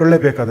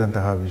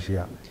ಒಪ್ಕೊಳ್ಳೇಬೇಕಾದಂತಹ ವಿಷಯ.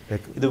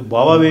 ಇದು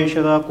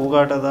ಭಾವಾವೇಶದ,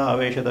 ಕೂಗಾಟದ,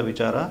 ಆವೇಶದ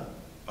ವಿಚಾರ.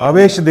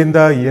 ಆವೇಶದಿಂದ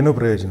ಏನೂ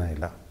ಪ್ರಯೋಜನ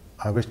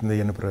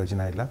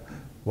ಇಲ್ಲ.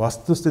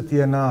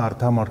 ವಸ್ತುಸ್ಥಿತಿಯನ್ನು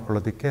ಅರ್ಥ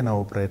ಮಾಡ್ಕೊಳ್ಳೋದಕ್ಕೆ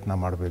ನಾವು ಪ್ರಯತ್ನ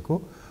ಮಾಡಬೇಕು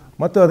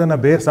ಮತ್ತು ಅದನ್ನು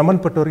ಬೇರೆ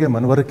ಸಂಬಂಧಪಟ್ಟವರಿಗೆ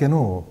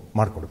ಮನವರಿಕೆನೂ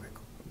ಮಾಡಿಕೊಡ್ಬೇಕು.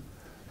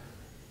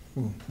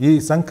 ಈ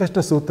ಸಂಕಷ್ಟ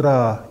ಸೂತ್ರ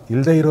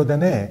ಇಲ್ಲದೇ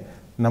ಇರೋದೇ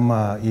ನಮ್ಮ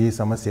ಈ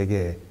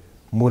ಸಮಸ್ಯೆಗೆ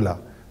ಮೂಲ.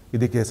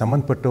 ಇದಕ್ಕೆ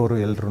ಸಂಬಂಧಪಟ್ಟವರು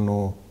ಎಲ್ಲರೂ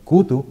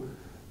ಕೂತು,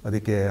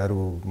 ಅದಕ್ಕೆ ಯಾರು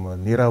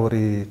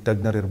ನೀರಾವರಿ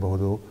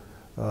ತಜ್ಞರಿರ್ಬೋದು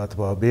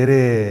ಅಥವಾ ಬೇರೆ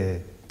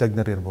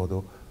ತಜ್ಞರಿರ್ಬೋದು,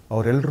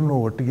 ಅವರೆಲ್ಲರೂ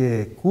ಒಟ್ಟಿಗೆ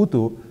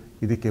ಕೂತು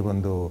ಇದಕ್ಕೆ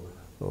ಒಂದು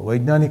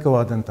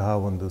ವೈಜ್ಞಾನಿಕವಾದಂತಹ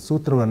ಒಂದು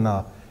ಸೂತ್ರವನ್ನು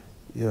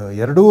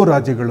 2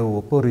 ರಾಜ್ಯಗಳು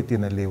ಒಪ್ಪೋ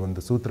ರೀತಿಯಲ್ಲಿ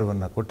ಒಂದು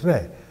ಸೂತ್ರವನ್ನು ಕೊಟ್ಟರೆ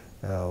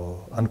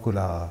ಅನುಕೂಲ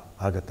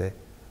ಆಗತ್ತೆ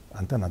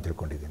ಅಂತ ನಾನು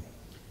ತಿಳ್ಕೊಂಡಿದ್ದೀನಿ.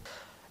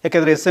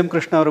 ಯಾಕೆಂದರೆ SM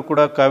ಕೃಷ್ಣ ಅವರು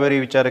ಕೂಡ ಕಾವೇರಿ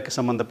ವಿಚಾರಕ್ಕೆ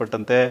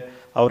ಸಂಬಂಧಪಟ್ಟಂತೆ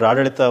ಅವರ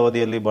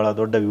ಆಡಳಿತಾವಧಿಯಲ್ಲಿ ಭಾಳ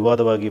ದೊಡ್ಡ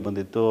ವಿವಾದವಾಗಿ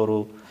ಬಂದಿತ್ತು. ಅವರು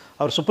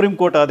ಸುಪ್ರೀಂ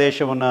ಕೋರ್ಟ್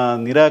ಆದೇಶವನ್ನು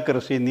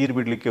ನಿರಾಕರಿಸಿ ನೀರು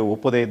ಬಿಡಲಿಕ್ಕೆ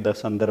ಒಪ್ಪದೇ ಇದ್ದ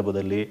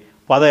ಸಂದರ್ಭದಲ್ಲಿ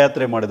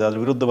ಪಾದಯಾತ್ರೆ ಮಾಡಿದ, ಅದರ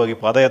ವಿರುದ್ಧವಾಗಿ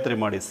ಪಾದಯಾತ್ರೆ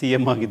ಮಾಡಿ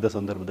CM ಆಗಿದ್ದ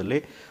ಸಂದರ್ಭದಲ್ಲಿ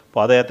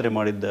ಪಾದಯಾತ್ರೆ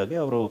ಮಾಡಿದ್ದಾಗೆ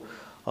ಅವರು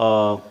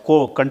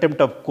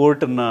ಕಂಟೆಂಪ್ಟ್ ಆಫ್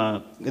ಕೋರ್ಟನ್ನು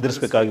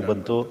ಎದುರಿಸಬೇಕಾಗಿ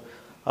ಬಂತು.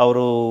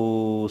 ಅವರು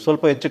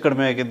ಸ್ವಲ್ಪ ಹೆಚ್ಚು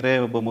ಕಡಿಮೆ ಆಗಿದ್ದರೆ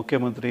ಒಬ್ಬ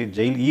ಮುಖ್ಯಮಂತ್ರಿ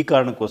ಈ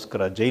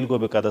ಕಾರಣಕ್ಕೋಸ್ಕರ ಜೈಲಿಗೆ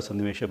ಹೋಗಬೇಕಾದ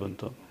ಸನ್ನಿವೇಶ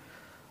ಬಂತು.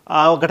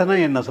 ಆ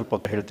ಘಟನೆಯನ್ನು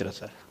ಸ್ವಲ್ಪ ಹೇಳ್ತೀರಾ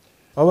ಸರ್?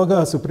 ಆವಾಗ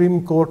ಸುಪ್ರೀಂ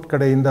ಕೋರ್ಟ್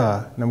ಕಡೆಯಿಂದ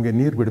ನಮಗೆ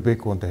ನೀರು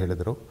ಬಿಡಬೇಕು ಅಂತ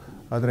ಹೇಳಿದರು.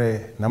 ಆದರೆ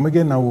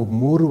ನಾವು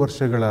 3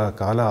 ವರ್ಷಗಳ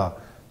ಕಾಲ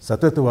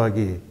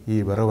ಸತತವಾಗಿ ಈ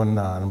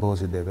ಬರವನ್ನು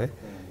ಅನುಭವಿಸಿದ್ದೇವೆ.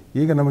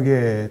 ಈಗ ನಮಗೆ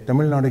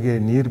ತಮಿಳುನಾಡಿಗೆ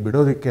ನೀರು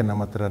ಬಿಡೋದಕ್ಕೆ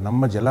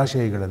ನಮ್ಮ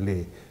ಜಲಾಶಯಗಳಲ್ಲಿ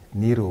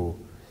ನೀರು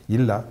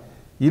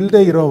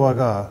ಇಲ್ಲದೇ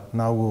ಇರೋವಾಗ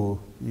ನಾವು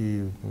ಈ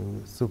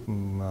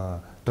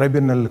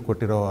ಟ್ರೈಬ್ಯುನಲ್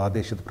ಕೊಟ್ಟಿರೋ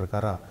ಆದೇಶದ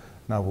ಪ್ರಕಾರ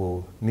ನಾವು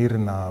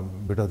ನೀರನ್ನು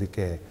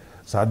ಬಿಡೋದಕ್ಕೆ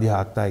ಸಾಧ್ಯ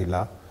ಆಗ್ತಾ ಇಲ್ಲ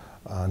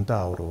ಅಂತ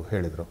ಅವರು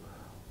ಹೇಳಿದರು.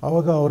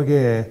 ಆವಾಗ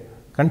ಅವ್ರಿಗೆ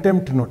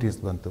ಕಂಟೆಂಪ್ಟ್ ನೋಟಿಸ್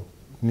ಬಂತು.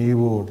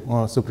 ನೀವು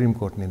ಸುಪ್ರೀಂ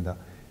ಕೋರ್ಟ್ನಿಂದ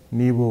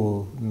ನೀವು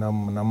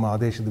ನಮ್ಮ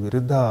ಆದೇಶದ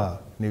ವಿರುದ್ಧ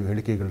ನೀವು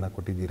ಹೇಳಿಕೆಗಳನ್ನ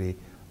ಕೊಟ್ಟಿದ್ದೀರಿ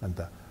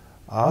ಅಂತ.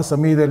 ಆ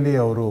ಸಮಯದಲ್ಲಿ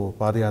ಅವರು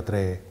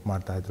ಪಾದಯಾತ್ರೆ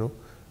ಮಾಡ್ತಾಯಿದ್ರು.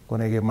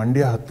 ಕೊನೆಗೆ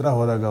ಮಂಡ್ಯ ಹತ್ತಿರ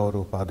ಹೋದಾಗ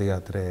ಅವರು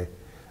ಪಾದಯಾತ್ರೆ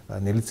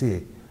ನಿಲ್ಲಿಸಿ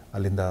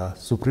ಅಲ್ಲಿಂದ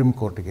ಸುಪ್ರೀಂ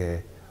ಕೋರ್ಟ್ಗೆ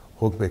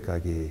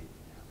ಹೋಗಬೇಕಾಗಿ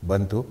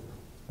ಬಂತು.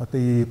 ಮತ್ತು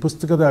ಈ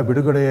ಪುಸ್ತಕದ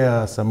ಬಿಡುಗಡೆಯ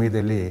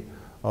ಸಮಯದಲ್ಲಿ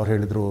ಅವ್ರು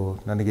ಹೇಳಿದರು,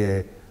 ನನಗೆ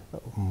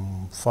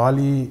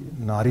ಫಾಲಿ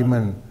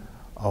ನಾರಿಮನ್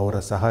ಅವರ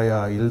ಸಹಾಯ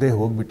ಇಲ್ಲದೆ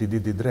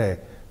ಹೋಗಿಬಿಟ್ಟಿದ್ದಿದ್ದರೆ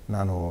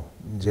ನಾನು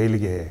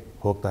ಜೈಲಿಗೆ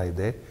ಹೋಗ್ತಾ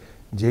ಇದ್ದೆ.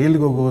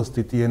 ಜೈಲಿಗೆ ಹೋಗೋ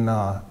ಸ್ಥಿತಿಯನ್ನು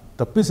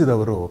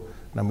ತಪ್ಪಿಸಿದವರು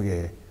ನಮಗೆ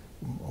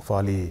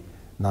ಫಾಲಿ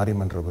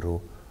ನಾರಿಮನ್ರವರು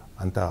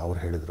ಅಂತ ಅವ್ರು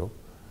ಹೇಳಿದರು.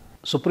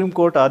 ಸುಪ್ರೀಂ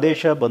ಕೋರ್ಟ್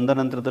ಆದೇಶ ಬಂದ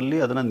ನಂತರದಲ್ಲಿ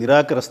ಅದನ್ನು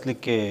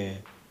ನಿರಾಕರಿಸಲಿಕ್ಕೆ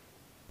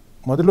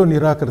ಮೊದಲು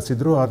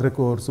ನಿರಾಕರಿಸಿದರು. ಆದರೆ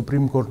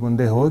ಸುಪ್ರೀಂ ಕೋರ್ಟ್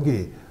ಮುಂದೆ ಹೋಗಿ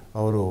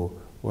ಅವರು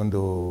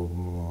ಒಂದು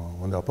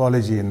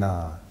ಅಪಾಲಜಿಯನ್ನು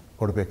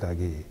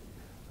ಕೊಡಬೇಕಾಗಿ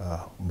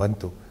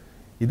ಬಂತು.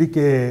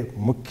 ಇದಕ್ಕೆ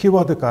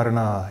ಮುಖ್ಯವಾದ ಕಾರಣ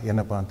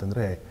ಏನಪ್ಪ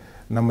ಅಂತಂದರೆ,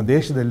 ನಮ್ಮ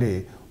ದೇಶದಲ್ಲಿ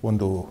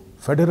ಒಂದು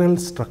ಫೆಡರಲ್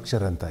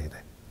ಸ್ಟ್ರಕ್ಚರ್ ಅಂತ ಇದೆ.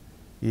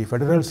 ಈ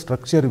ಫೆಡರಲ್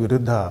ಸ್ಟ್ರಕ್ಚರ್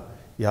ವಿರುದ್ಧ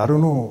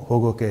ಯಾರೂ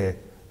ಹೋಗೋಕ್ಕೆ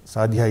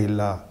ಸಾಧ್ಯ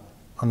ಇಲ್ಲ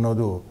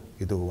ಅನ್ನೋದು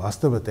ಇದು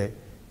ವಾಸ್ತವತೆ.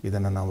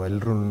 ಇದನ್ನು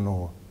ನಾವೆಲ್ಲರೂ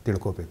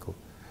ತಿಳ್ಕೋಬೇಕು.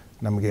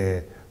 ನಮಗೆ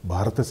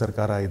ಭಾರತ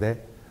ಸರ್ಕಾರ ಇದೆ.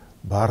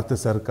 ಭಾರತ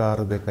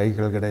ಸರ್ಕಾರದ ಕೈ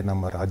ಕೆಳಗಡೆ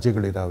ನಮ್ಮ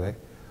ರಾಜ್ಯಗಳಿದ್ದಾವೆ.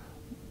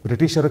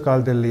 ಬ್ರಿಟಿಷರ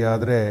ಕಾಲದಲ್ಲಿ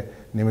ಆದರೆ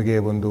ನಿಮಗೆ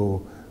ಒಂದು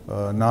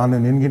ನಾನು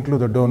ನಿನಗಿಂತಲೂ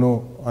ದೊಡ್ಡವನು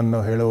ಅನ್ನೋ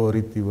ಹೇಳೋ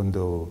ರೀತಿ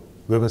ಒಂದು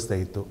ವ್ಯವಸ್ಥೆ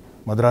ಇತ್ತು.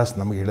 ಮದ್ರಾಸ್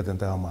ನಮಗೆ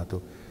ಹೇಳಿದಂತಹ ಮಾತು.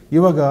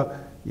 ಇವಾಗ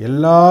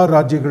ಎಲ್ಲ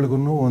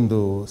ರಾಜ್ಯಗಳಿಗೂ ಒಂದು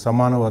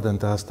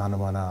ಸಮಾನವಾದಂತಹ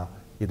ಸ್ಥಾನಮಾನ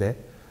ಇದೆ.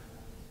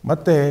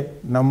 ಮತ್ತು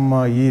ನಮ್ಮ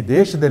ಈ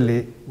ದೇಶದಲ್ಲಿ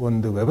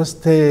ಒಂದು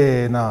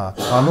ವ್ಯವಸ್ಥೆನ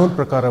ಕಾನೂನು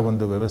ಪ್ರಕಾರ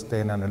ಒಂದು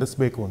ವ್ಯವಸ್ಥೆಯನ್ನು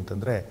ನಡೆಸಬೇಕು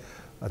ಅಂತಂದರೆ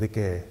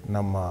ಅದಕ್ಕೆ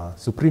ನಮ್ಮ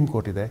ಸುಪ್ರೀಂ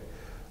ಕೋರ್ಟ್ ಇದೆ.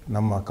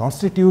 ನಮ್ಮ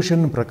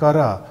ಕಾನ್ಸ್ಟಿಟ್ಯೂಷನ್ ಪ್ರಕಾರ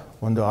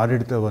ಒಂದು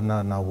ಆಡಳಿತವನ್ನು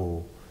ನಾವು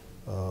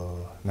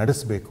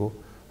ನಡೆಸಬೇಕು.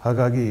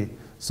 ಹಾಗಾಗಿ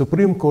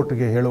ಸುಪ್ರೀಂ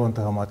ಕೋರ್ಟ್ಗೆ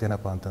ಹೇಳುವಂತಹ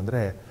ಮಾತೇನಪ್ಪ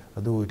ಅಂತಂದರೆ,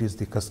 ಅದು it is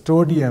the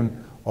custodian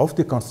of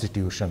the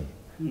constitution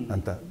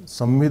ಅಂತ.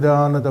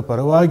 ಸಂವಿಧಾನದ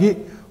ಪರವಾಗಿ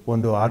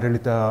ಒಂದು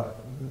ಆಡಳಿತ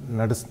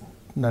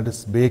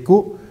ನಡೆಸಬೇಕು,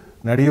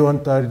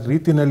 ನಡೆಯುವಂಥ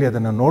ರೀತಿಯಲ್ಲಿ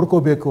ಅದನ್ನು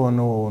ನೋಡ್ಕೋಬೇಕು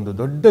ಅನ್ನೋ ಒಂದು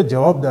ದೊಡ್ಡ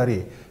ಜವಾಬ್ದಾರಿ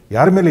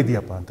ಯಾರ ಮೇಲೆ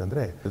ಇದೆಯಪ್ಪ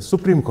ಅಂತಂದರೆ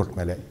ಸುಪ್ರೀಂ ಕೋರ್ಟ್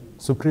ಮೇಲೆ.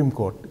 Supreme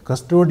court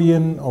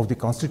custodian of the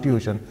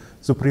constitution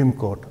supreme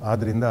court.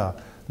 ಆದ್ದರಿಂದ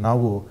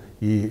ನಾವು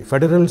ಈ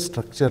ಫೆಡರಲ್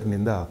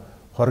ಸ್ಟ್ರಕ್ಚರ್ನಿಂದ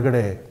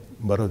ಹೊರಗಡೆ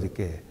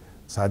ಬರೋದಕ್ಕೆ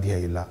ಸಾಧ್ಯ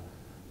ಇಲ್ಲ.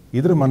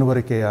 ಇದರ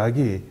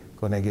ಮನವರಿಕೆಯಾಗಿ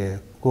ಕೊನೆಗೆ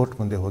ಕೋರ್ಟ್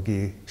ಮುಂದೆ ಹೋಗಿ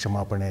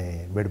ಕ್ಷಮಾಪಣೆ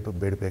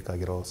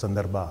ಬೇಡಬೇಕಾಗಿರೋ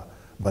ಸಂದರ್ಭ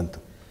ಬಂತು.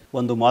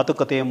 ಒಂದು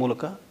ಮಾತುಕತೆಯ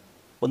ಮೂಲಕ,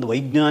 ಒಂದು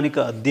ವೈಜ್ಞಾನಿಕ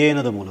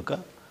ಅಧ್ಯಯನದ ಮೂಲಕ,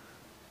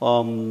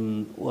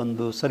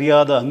 ಒಂದು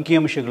ಸರಿಯಾದ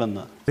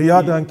ಅಂಕಿಅಂಶಗಳನ್ನು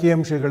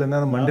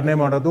ಮಂಡನೆ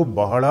ಮಾಡೋದು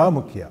ಬಹಳ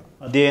ಮುಖ್ಯ.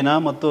 ಅಧ್ಯಯನ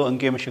ಮತ್ತು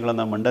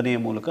ಅಂಕಿಅಂಶಗಳನ್ನು ಮಂಡನೆಯ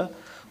ಮೂಲಕ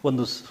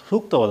ಒಂದು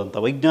ಸೂಕ್ತವಾದಂಥ,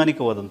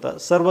 ವೈಜ್ಞಾನಿಕವಾದಂಥ,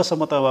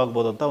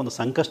 ಸರ್ವಸಮ್ಮತವಾಗ್ಬೋದಂಥ ಒಂದು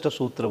ಸಂಕಷ್ಟ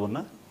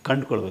ಸೂತ್ರವನ್ನು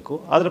ಕಂಡುಕೊಳ್ಬೇಕು.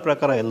 ಅದರ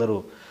ಪ್ರಕಾರ ಎಲ್ಲರೂ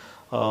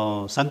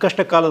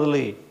ಸಂಕಷ್ಟ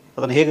ಕಾಲದಲ್ಲಿ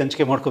ಅದನ್ನು ಹೇಗೆ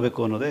ಹಂಚಿಕೆ ಮಾಡ್ಕೋಬೇಕು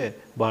ಅನ್ನೋದೇ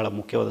ಭಾಳ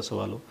ಮುಖ್ಯವಾದ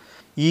ಸವಾಲು.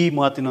 ಈ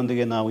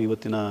ಮಾತಿನೊಂದಿಗೆ ನಾವು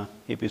ಇವತ್ತಿನ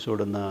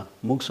ಎಪಿಸೋಡನ್ನು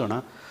ಮುಗಿಸೋಣ.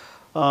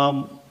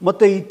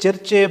 ಮತ್ತು ಈ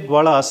ಚರ್ಚೆ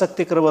ಭಾಳ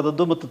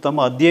ಆಸಕ್ತಿಕರವಾದದ್ದು ಮತ್ತು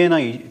ತಮ್ಮ ಅಧ್ಯಯನ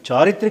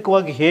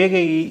ಚಾರಿತ್ರಿಕವಾಗಿ ಹೇಗೆ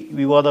ಈ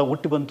ವಿವಾದ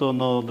ಹುಟ್ಟಿ ಬಂತು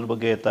ಅನ್ನೋದ್ರ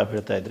ಬಗ್ಗೆ ತಾವು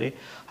ಹೇಳ್ತಾ ಇದ್ರಿ.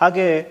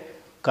 ಹಾಗೆ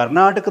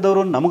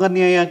ಕರ್ನಾಟಕದವರು ನಮಗೆ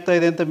ಅನ್ಯಾಯ ಆಗ್ತಾ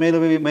ಇದೆ ಅಂತ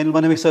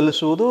ಮೇಲ್ಮನವಿ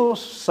ಸಲ್ಲಿಸುವುದು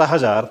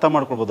ಸಹಜ, ಅರ್ಥ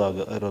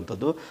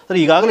ಮಾಡ್ಕೊಳ್ಬೋದಾಗಿರುವಂಥದ್ದು. ಅಂದರೆ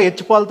ಈಗಾಗಲೇ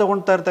ಹೆಚ್ಚು ಪಾಲು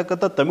ತಗೊಳ್ತಾ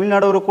ಇರ್ತಕ್ಕಂಥ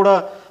ತಮಿಳುನಾಡವರು ಕೂಡ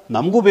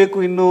ನಮಗೂ ಬೇಕು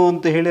ಇನ್ನೂ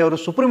ಅಂತ ಹೇಳಿ ಅವರು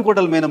ಸುಪ್ರೀಂ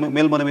ಕೋರ್ಟಲ್ಲಿ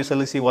ಮೇಲ್ಮನವಿ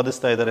ಸಲ್ಲಿಸಿ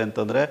ವಾದಿಸ್ತಾ ಇದ್ದಾರೆ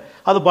ಅಂತಂದರೆ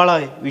ಅದು ಭಾಳ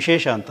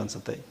ವಿಶೇಷ ಅಂತ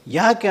ಅನಿಸುತ್ತೆ.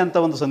 ಯಾಕೆ ಅಂತ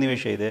ಒಂದು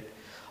ಸನ್ನಿವೇಶ ಇದೆ.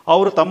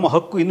 ಅವರು ತಮ್ಮ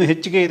ಹಕ್ಕು ಇನ್ನೂ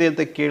ಹೆಚ್ಚಿಗೆ ಇದೆ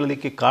ಅಂತ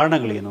ಕೇಳಲಿಕ್ಕೆ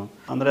ಕಾರಣಗಳೇನು?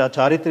 ಅಂದರೆ ಆ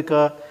ಚಾರಿತ್ರಿಕ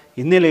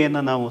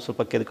ಹಿನ್ನೆಲೆಯನ್ನು ನಾವು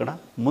ಸ್ವಲ್ಪ ಕೇಳ್ಕೋಣ,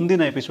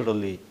 ಮುಂದಿನ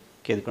ಎಪಿಸೋಡಲ್ಲಿ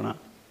ಕೇಳ್ಕೋಣ.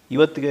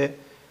 ಇವತ್ತಿಗೆ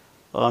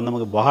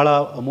ನಮಗೆ ಬಹಳ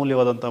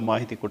ಅಮೂಲ್ಯವಾದಂಥ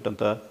ಮಾಹಿತಿ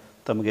ಕೊಟ್ಟಂಥ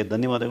ತಮಗೆ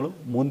ಧನ್ಯವಾದಗಳು.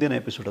 ಮುಂದಿನ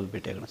ಎಪಿಸೋಡಲ್ಲಿ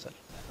ಭೇಟಿಯಾಗೋಣ ಸರ್.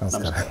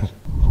 ನಮಸ್ಕಾರ.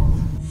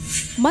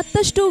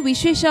 ಮತ್ತಷ್ಟು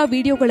ವಿಶೇಷ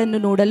ವಿಡಿಯೋಗಳನ್ನು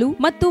ನೋಡಲು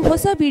ಮತ್ತು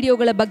ಹೊಸ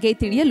ವಿಡಿಯೋಗಳ ಬಗ್ಗೆ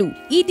ತಿಳಿಯಲು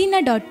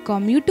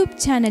eedina.com ಯೂಟ್ಯೂಬ್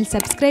ಚಾನೆಲ್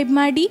ಸಬ್ಸ್ಕ್ರೈಬ್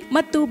ಮಾಡಿ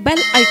ಮತ್ತು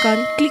ಬೆಲ್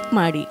ಐಕಾನ್ ಕ್ಲಿಕ್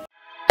ಮಾಡಿ.